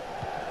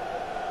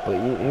 But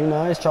who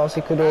knows,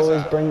 Chelsea could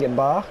always bring it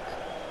back.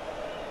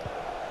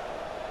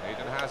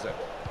 Eden Hazard.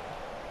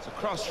 It's a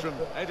cross from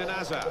Eden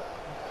Hazard.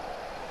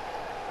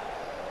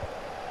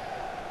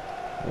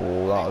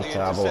 Oh, that was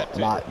terrible.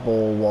 That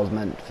ball was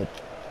meant for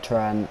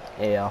Trent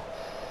here.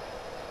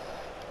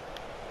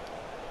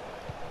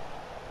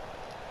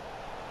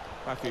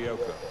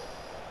 Bakayoko.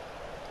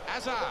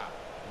 Hazard.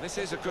 This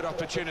is a good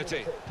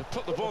opportunity to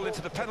put the ball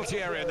into the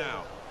penalty area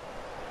now.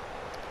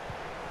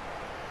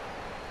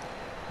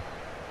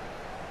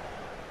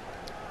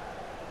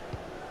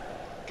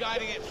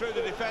 Guiding it through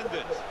the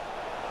defenders.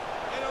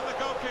 In on the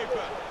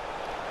goalkeeper.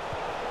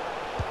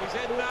 He's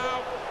in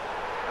now.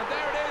 And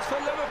there it is for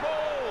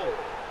Liverpool.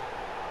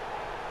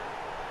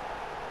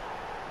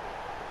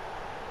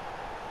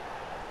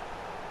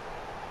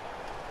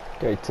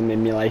 Go to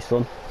Mimule,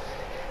 son.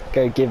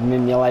 Go give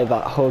Mimule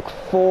that hug.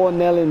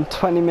 4-0 in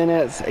 20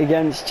 minutes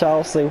against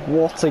Chelsea.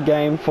 What a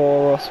game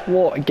for us.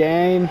 What a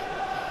game.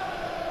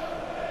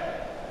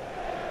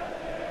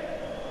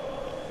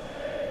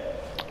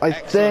 I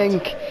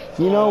think,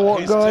 you know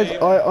what, guys,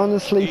 I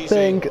honestly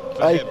think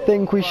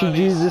we should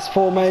use this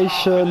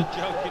formation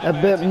a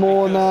bit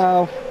more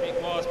now. It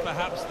was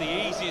perhaps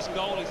the easiest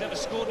goal he's ever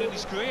scored in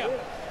his career.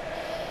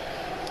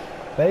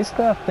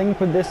 Basically, I think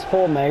with this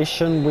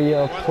formation, we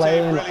are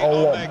playing a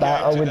lot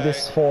better with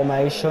this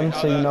formation.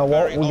 So you know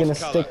what, we're going to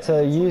stick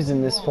to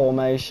using this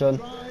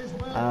formation.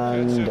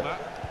 And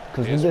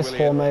because with this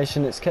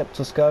formation, it's kept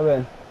us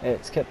going.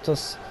 It's kept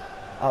us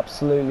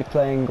absolutely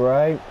playing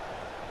great.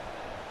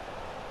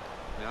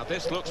 Now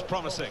this looks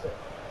promising.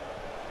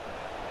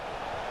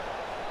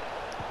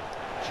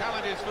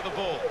 Challenges for the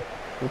ball.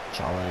 Good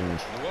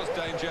challenge. There was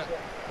danger,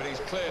 but he's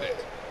cleared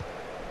it.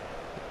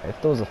 If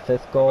there was a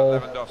fifth goal.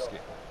 Lewandowski.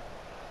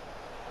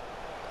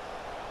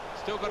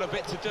 Still got a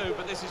bit to do,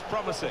 but this is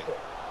promising.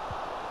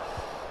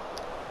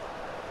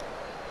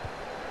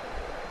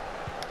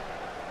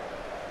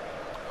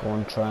 Go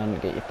on, try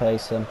and get your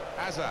pace in.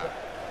 Hazard.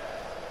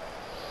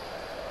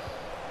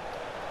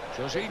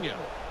 Jorginho.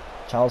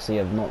 Chelsea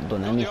have not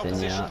done anything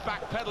yet.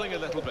 Backpedaling a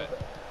little bit.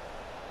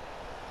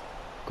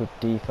 Good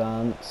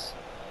defence.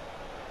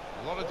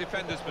 A lot of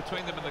defenders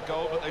between them and the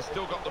goal, but they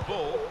still got the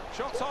ball.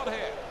 Shots on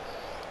here.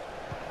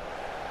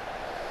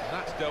 And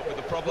that's dealt with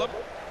the problem.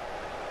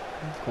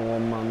 Go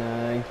on,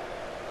 Mane.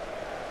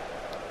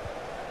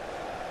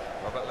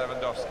 Robert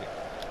Lewandowski.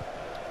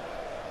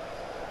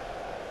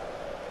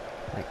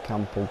 Let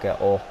Campbell get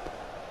up.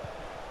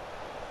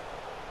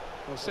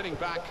 Well, sitting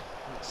back,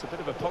 it's a bit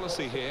of a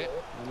policy here,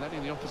 and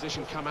letting the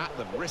opposition come at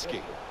them,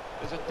 risky.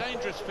 There's a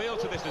dangerous feel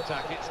to this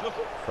attack. It's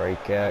looking. Free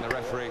kick. And the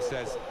referee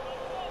says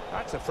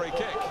that's a free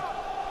kick.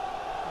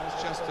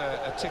 It's just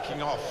a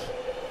ticking off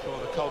for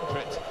the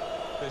culprit.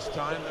 This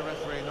time, the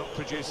referee not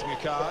producing a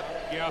card.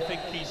 Yeah, I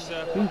think he's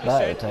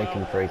better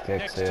taking free kicks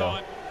next here.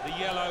 time, the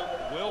yellow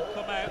will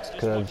come out. Just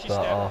Curves watch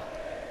your step. better.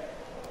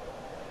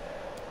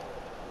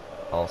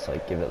 Also,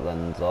 give it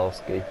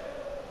Lewandowski.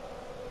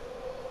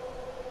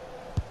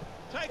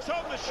 Takes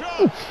on the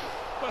shot.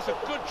 Was a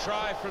good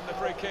try from the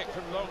free kick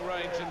from long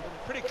range and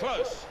pretty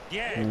close.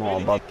 Yeah, Not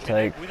really a bad did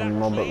take connect with from that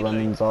Robert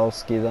cleanly.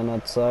 Lewandowski then,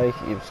 I'd say.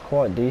 He was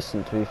quite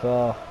decent, to be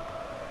fair.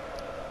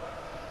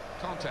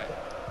 Conte.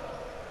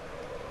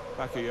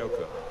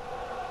 Bakayoko.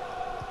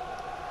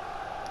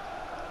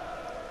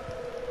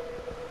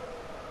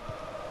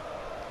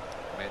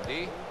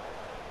 Mendy.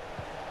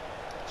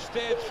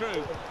 Steered through.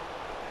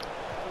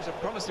 It was a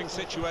promising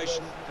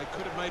situation. They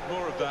could have made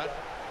more of that.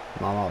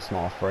 No, that's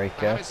not a free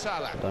kick. Mohamed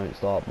Salah. So don't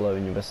start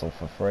blowing your whistle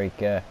for free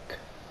kick.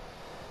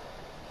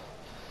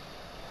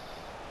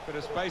 Bit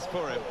of space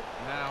for him.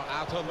 Now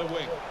out on the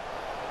wing.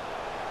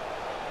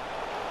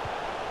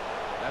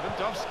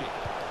 Lewandowski.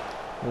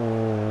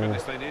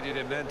 Goodness, they needed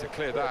him then to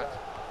clear that.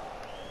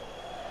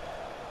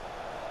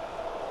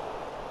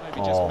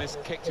 Maybe just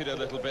miskicked it a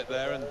little bit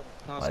there, and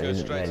pass I goes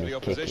didn't straight to really the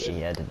kick it, opposition.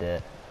 he headed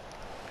it.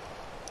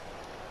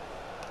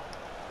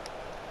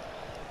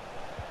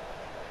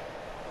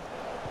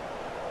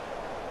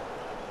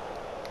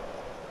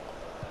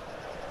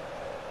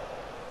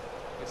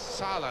 It's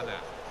Salah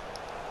now.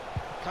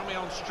 Coming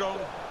on strong,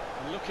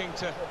 and looking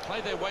to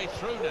play their way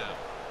through now.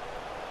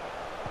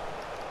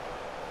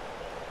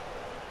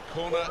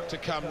 Corner to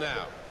come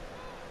now.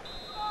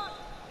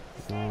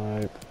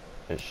 No,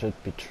 it should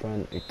be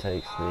Trent who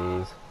takes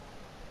these.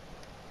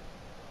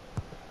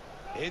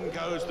 In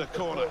goes the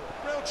corner.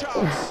 Real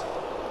chance.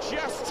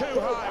 Just too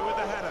high with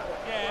the header.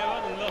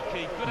 Yeah,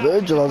 unlucky. Good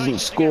Virgil hasn't anticipation to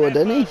get scored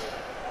there any. first.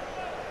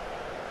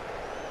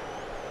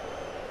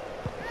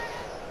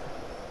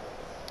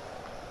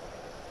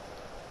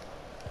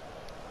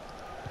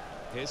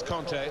 Here's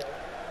Conte.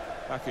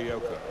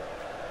 Bakayoko.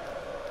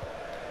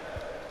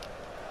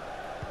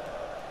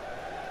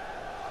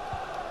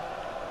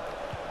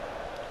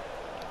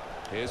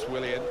 Here's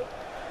Willian.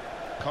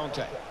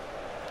 Conte.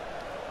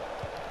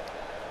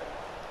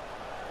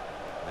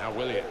 Now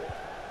Willian.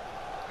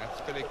 That's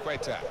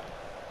Filiqueta.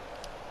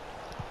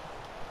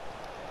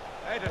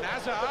 Eden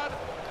Hazard.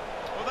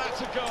 Well,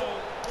 that's a goal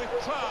with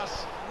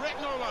class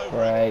written all over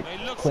it. Great,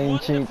 It looks clean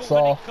wonderful sheets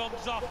when off. it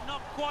comes off.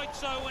 Not quite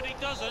so when it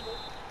doesn't.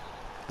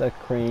 The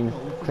clean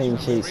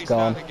sheet's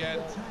gone. Restart again.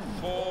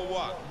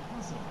 4-1.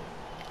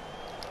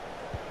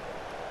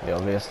 He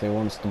obviously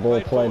wants the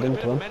ball played forward, a into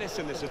bit of him. menace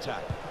in this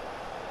attack.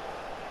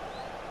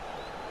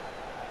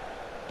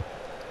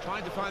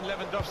 Trying to find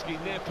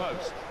Lewandowski near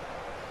post.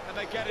 And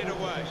they get it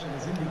away.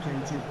 As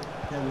indicated,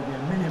 there will be a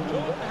minimum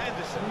Jordan of 3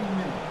 Henderson.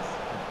 minutes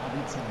of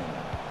added time.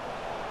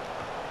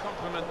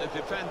 Compliment the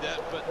defender,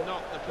 but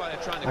not the player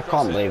trying to I cross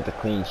can't it. believe the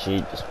clean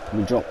sheet,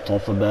 we dropped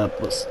off a bit,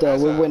 but still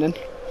we're winning.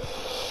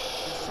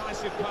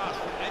 Decisive pass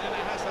from Eden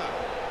Hazard.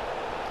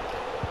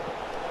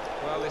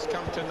 Well, it's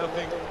come to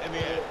nothing in the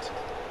end.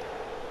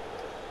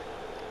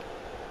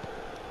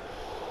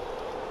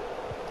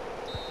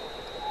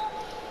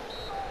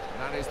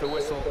 And that is the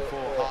whistle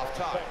for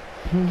half-time.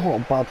 Not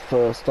a bad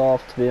first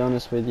half, to be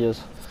honest with you.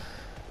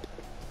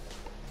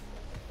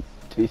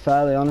 To be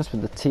fairly honest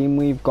with the team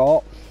we've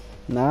got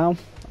now,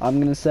 I'm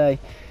going to say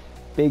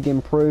big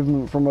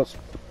improvement from us.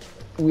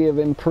 We have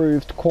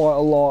improved quite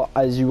a lot,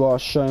 as you are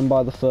shown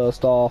by the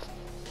first half.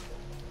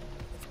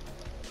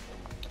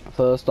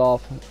 First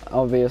half,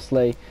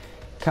 obviously,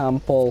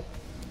 Campbell,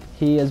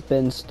 he has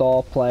been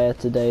star player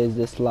today, is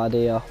this lad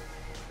here.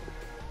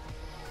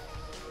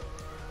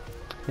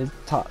 His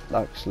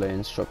actually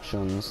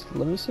instructions,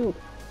 let me see what...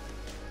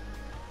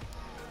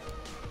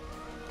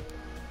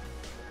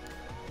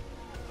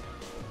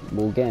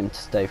 We'll get him to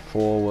stay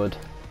forward.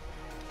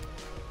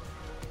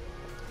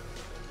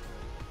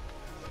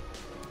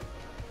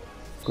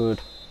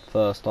 Good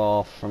first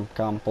half from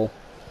Campbell.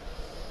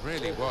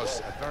 Really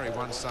was a very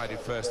one-sided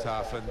first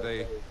half, and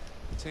the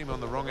team on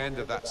the wrong end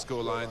of that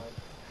scoreline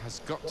has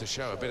got to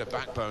show a bit of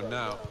backbone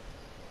now.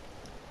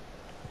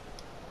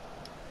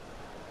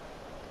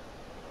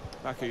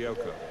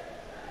 Bakayoko.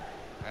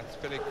 That's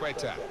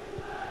Queta.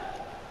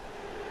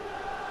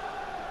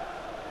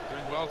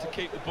 Doing well to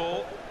keep the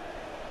ball.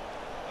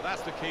 Well,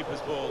 that's the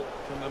keeper's ball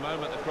from the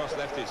moment the cross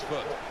left his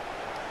foot.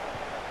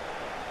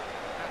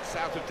 That's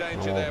out of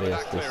danger there with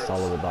that clearance.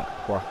 Salah with that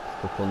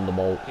crack to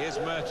thunderbolt. Here's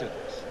Mertens.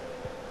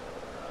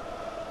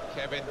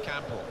 Kevin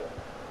Campbell.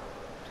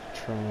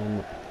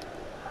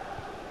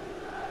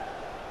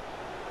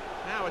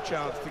 Now a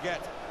chance to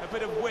get a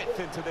bit of width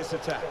into this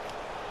attack.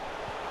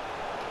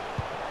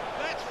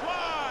 Let's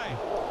fly!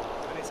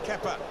 And it's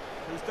Kepa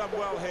who's done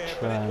well here,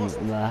 but it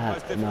wasn't the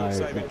most difficult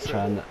save in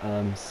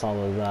truth.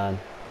 Salah then.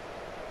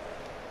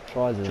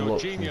 Tries to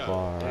look from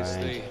far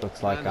range.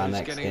 Looks like our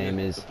next game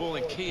is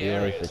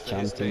UEFA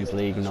Champions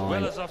League night.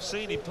 Well as I've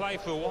seen him play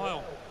for a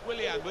while.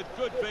 Willian with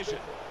good vision.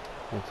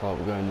 Looks like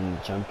we're going in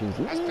the Champions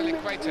League.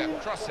 Queta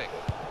crossing.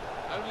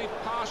 Only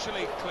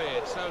partially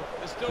cleared, so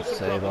there's still some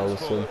Save problems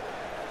for them. Alisson.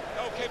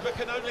 Goalkeeper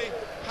can only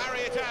parry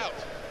it out.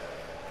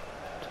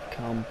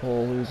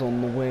 Campbell, who's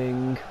on the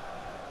wing.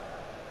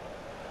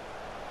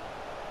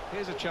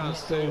 Here's a chance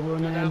to still go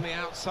running. down the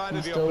outside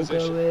of He's the still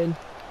opposition. going.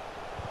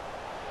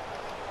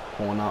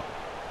 Corner.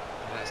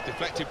 That's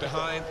deflected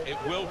behind. It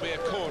will be a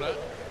corner.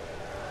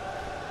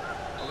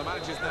 Well, the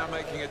manager's now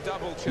making a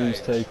double change.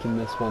 Who's taking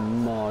this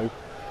one? No.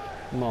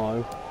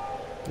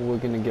 We're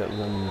going to get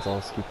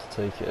Lewandowski to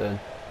take it in.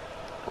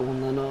 Go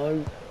on then,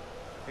 no.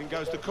 In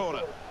goes the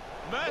corner.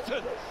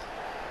 Mertens!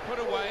 Put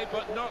away,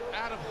 but not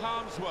out of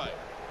harm's way.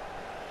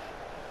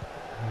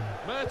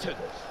 Mertens.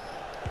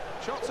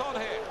 Shots on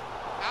here.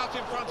 Out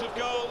in front of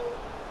goal.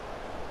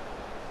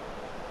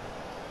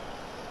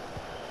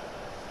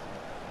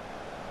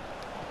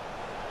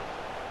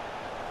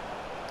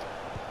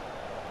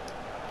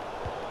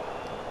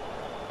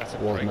 That's a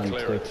great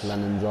clearance.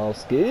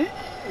 Lewandowski.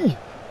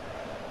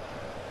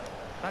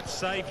 That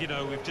save, you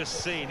know, we've just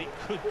seen, it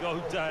could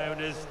go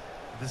down as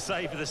the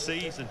save of the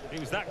season. It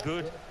was that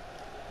good.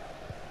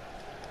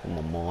 Come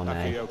on, Mane.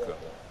 Bakayoko.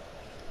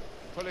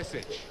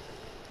 Pulisic.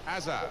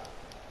 Hazard.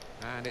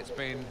 And it's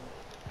been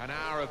an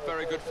hour of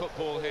very good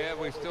football here.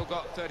 We've still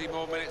got 30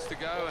 more minutes to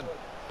go, and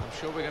I'm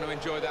sure we're going to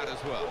enjoy that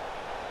as well.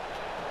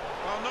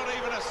 Well, not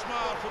even a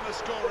smile from the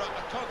scorer.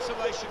 A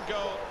consolation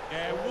goal.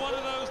 Yeah, one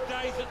of those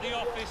days at the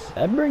office.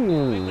 They're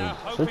bringing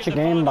such a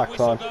game back,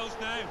 though.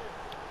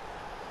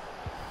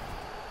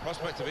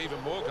 Prospect of even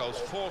more goals.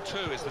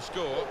 4-2 is the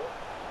score.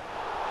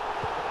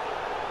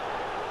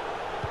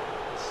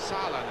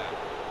 Salah now.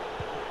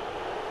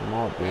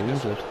 Might be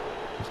injured.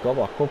 He's got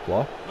back up,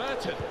 though.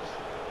 Mertens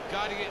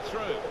guiding it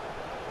through.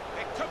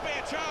 It could be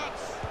a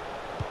chance.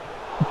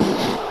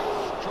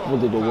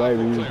 What did away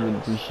we was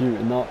meant to be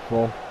shooting that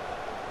for?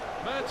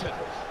 Mertens.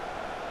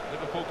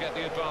 Liverpool get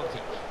the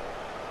advantage.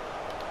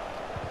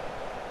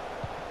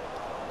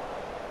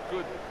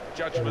 Good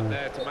judgment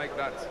there to make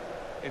that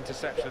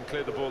interception and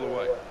clear the ball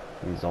away.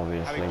 He's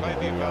obviously Having played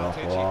the getting yellow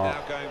advantage, for he's that.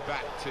 now going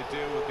back to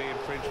deal with the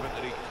infringement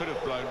that he could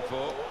have blown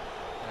for,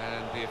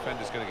 and the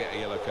offender's going to get a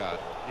yellow card.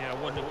 Yeah, I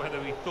wonder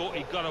whether he thought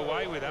he'd got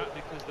away with that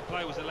because the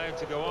play was allowed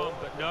to go on,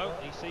 but no,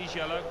 he sees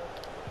yellow.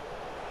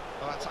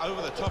 Well, that's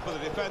over the top of the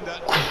defender.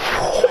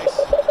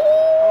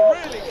 Oh,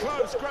 really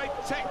close, great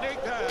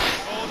technique there.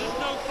 Oh, there's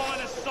no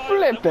finer sight.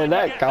 Flipping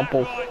that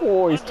couple.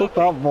 Oh, he's took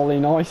that volley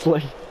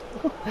nicely.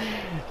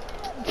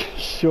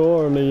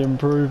 Surely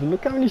improving.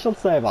 Look how many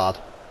shots they've had.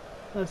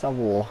 Let's have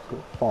a look.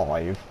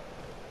 5.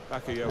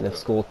 And they've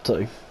scored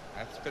 2.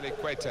 That's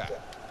Queta.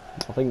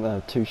 I think there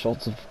are 2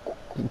 shots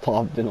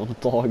have been on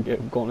target,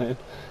 have gone in.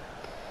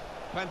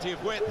 Plenty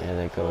of width. Here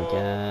they go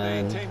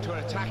again. The team to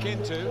attack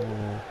into.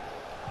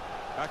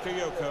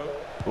 Bakayoko.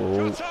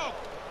 Oh. Shot off.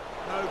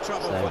 No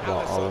trouble Save for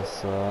that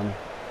Alisson. Alisson.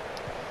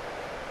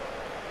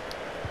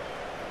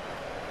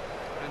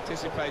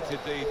 Anticipated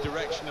the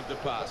direction of the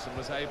pass and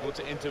was able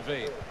to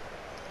intervene.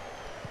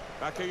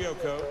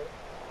 Bakayoko.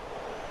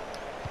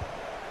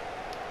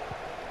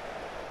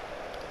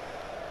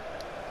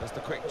 Just a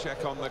quick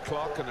check on the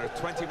clock, and there are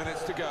 20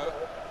 minutes to go.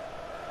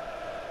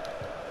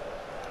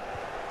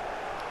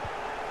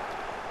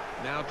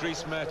 Now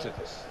Dries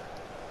Mertens.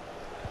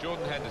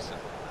 Jordan Henderson.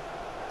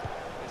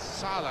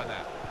 Salah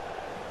now.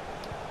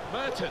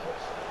 Mertens.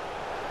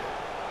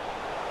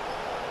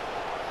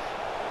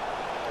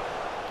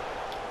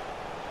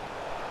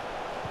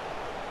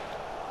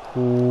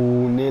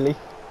 Ooh, nearly.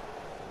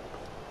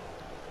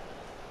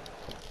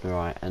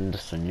 Right,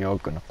 Henderson, you're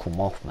gonna come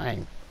off,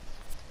 mate.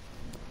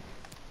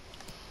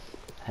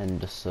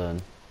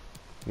 Henderson,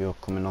 you're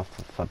coming off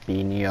of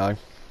Fabinho.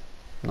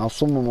 Now,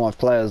 some of my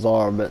players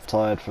are a bit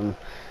tired from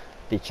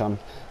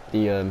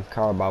the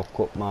Carabao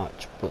Cup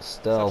match, but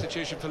still.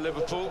 Substitution for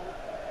Liverpool.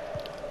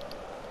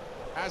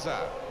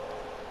 Hazard.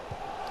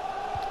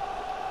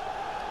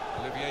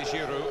 Olivier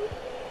Giroud.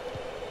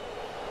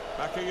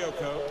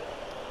 Bakayoko.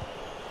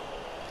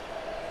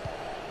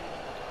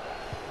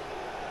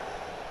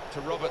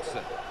 To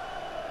Robertson.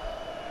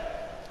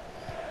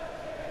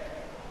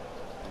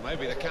 Well,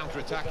 maybe the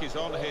counter-attack is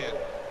on here.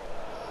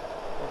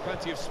 Well,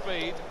 plenty of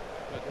speed,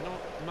 but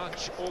not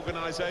much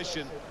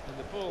organisation, and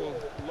the ball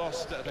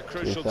lost at a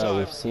crucial time.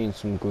 We've seen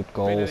some good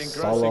goals.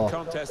 Salah,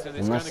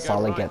 unless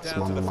Salah gets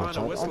man of the match,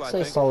 I'd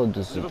say Salah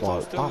does it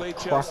like that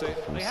cracker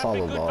from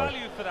Salah though.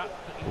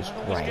 Was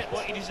great.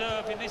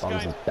 That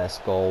was his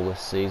best goal this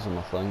season,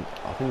 I think.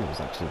 I think it was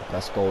actually the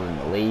best goal in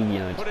the league, you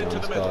know, to be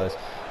honest, guys.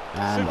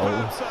 And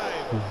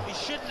he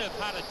shouldn't have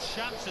had a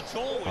chance at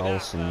all with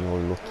Alisson, you're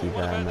lucky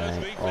there,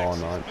 mate. Oh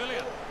no,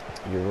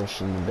 you're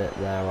rushing a bit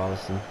there,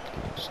 Alisson.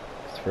 You just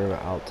threw it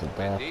out to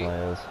their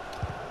players.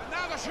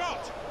 Now the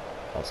shot.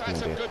 That's going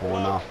to be a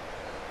corner.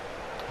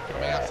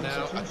 Yeah.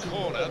 Now a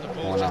corner. The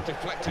ball just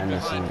deflected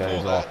Henderson behind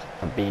goes off.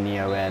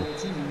 Fabinho in.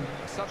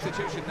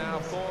 Substitution now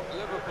for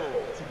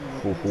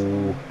Liverpool.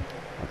 Ooh,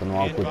 I don't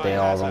know how good they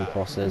are on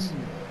crosses.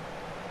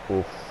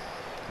 Oof,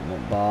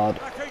 not bad.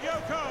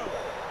 Bakayoko.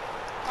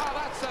 Oh,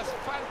 that's a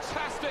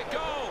fantastic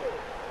goal.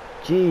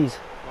 Jeez.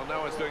 Well,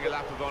 no one's doing a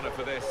lap of honour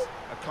for this.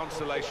 A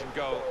consolation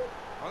goal.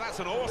 Oh, that's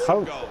an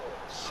awesome goal.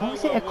 How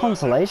is it a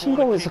consolation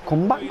goal? It's a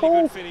comeback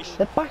goal.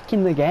 They're back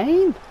in the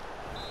game.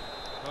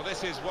 Well,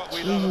 this is what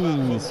we love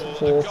about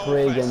football.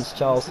 4-3 against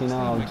Chelsea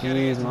now.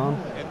 Jeez, man.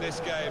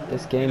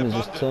 This game has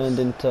just turned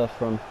into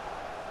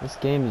This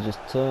game has just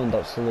turned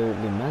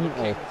absolutely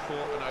mental. For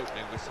an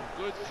opening with some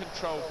good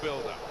controlled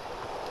build-up.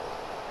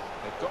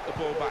 They've got the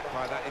ball back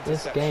by that interception.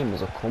 This game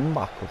is a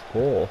comeback, of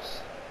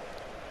course.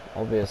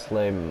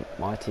 Obviously,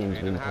 my team's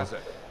been a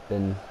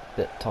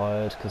bit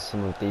tired because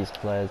some of these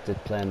players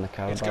did play in the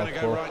Carabao Cup. It's going to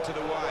go right to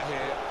the wire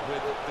here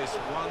with this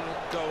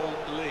one-goal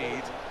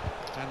lead,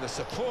 and the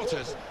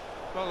supporters,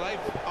 well, they've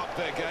upped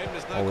their game.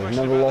 There's no question we've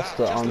never lost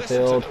at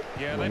Anfield.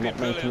 Yeah, we're not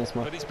making this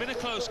much. But it's been a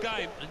close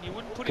game, and you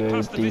wouldn't put it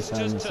past the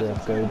visitors to...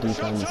 Go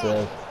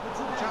defensive.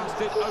 Chance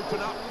did open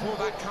up for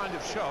that kind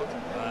of shot.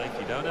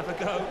 If you don't have a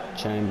go.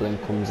 Chamberlain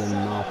comes in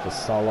now for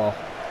Salah.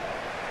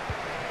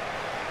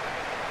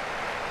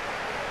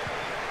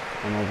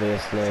 And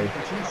obviously,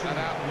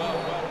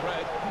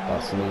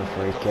 that's another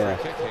free kick.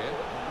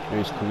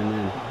 Who's coming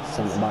in?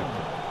 Centre back.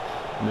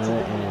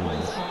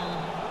 Mertens.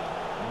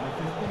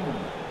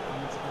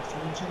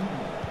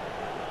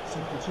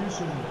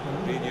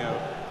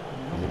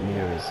 Is it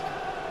Mears?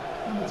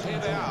 Here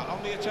they are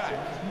on the attack.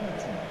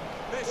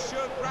 This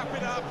should wrap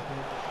it up.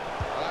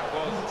 Well, that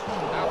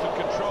was out of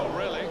control,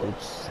 really.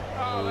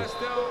 Oh, there's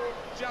still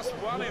just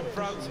one in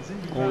front.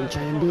 Oh,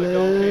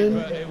 Chamberlain.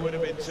 It would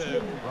have been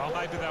two. Well,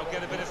 maybe they'll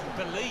get a bit of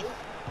belief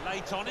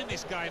late on in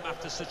this game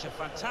after such a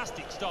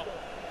fantastic stop.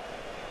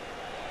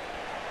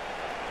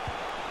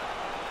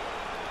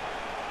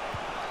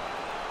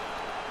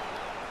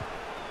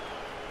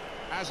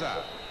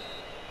 Hazard.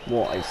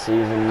 What a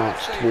season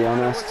match, to be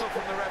honest.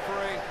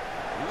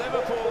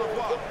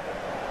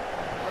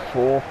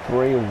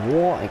 4-3,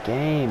 what a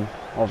game.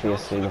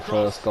 Obviously the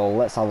first goal.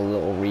 Let's have a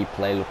little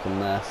replay look on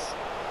this.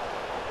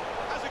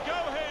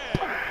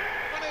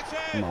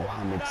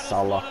 Mohamed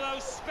Salah.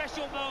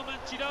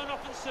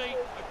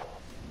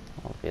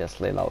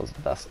 Obviously that was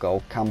the best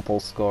goal. Campbell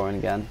scoring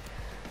again.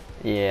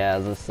 Yeah,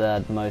 as I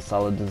said, Mo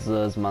Salah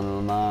deserves man of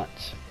the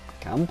match.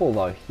 Campbell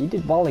though, he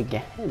did well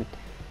again.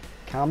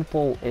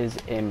 Campbell is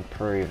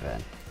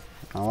improving.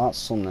 Now that's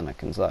something I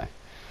can say.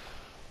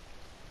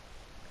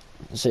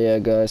 So yeah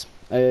guys,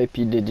 I hope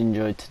you did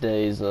enjoy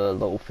today's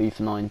little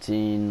FIFA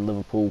 19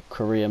 Liverpool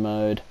career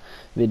mode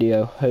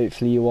video.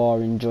 Hopefully you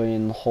are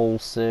enjoying the whole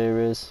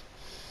series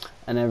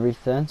and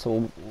everything.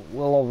 So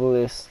we'll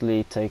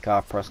obviously take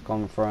our press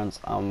conference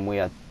and we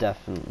are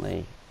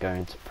definitely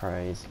going to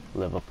praise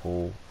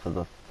Liverpool for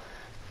the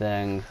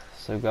thing.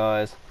 So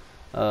guys,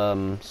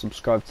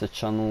 subscribe to the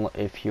channel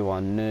if you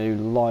are new,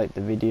 like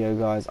the video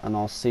guys, and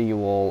I'll see you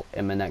all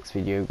in my next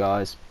video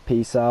guys.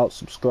 Peace out,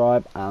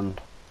 subscribe, and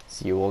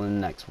see you all in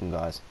the next one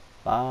guys.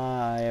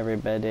 Bye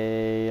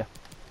everybody.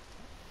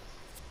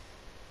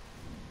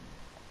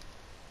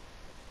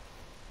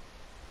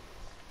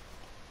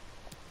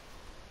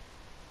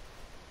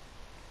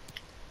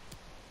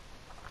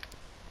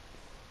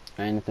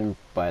 Anything,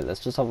 but let's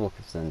just have a look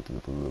at the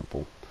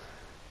Liverpool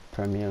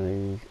Premier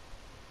League,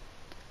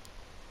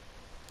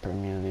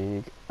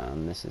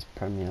 and this is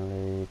Premier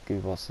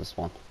League. What's this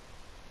one?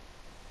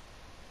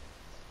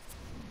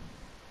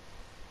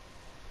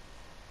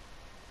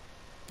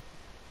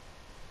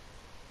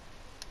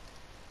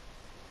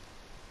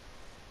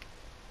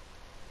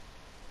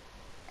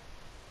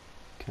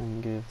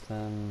 give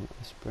them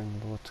a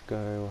springboard to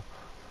go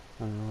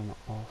and run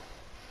off,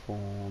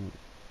 form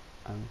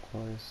and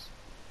close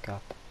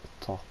gap at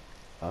the top.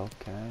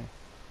 Okay.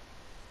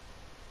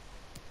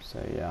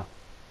 So yeah,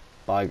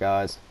 bye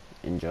guys,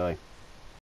 enjoy.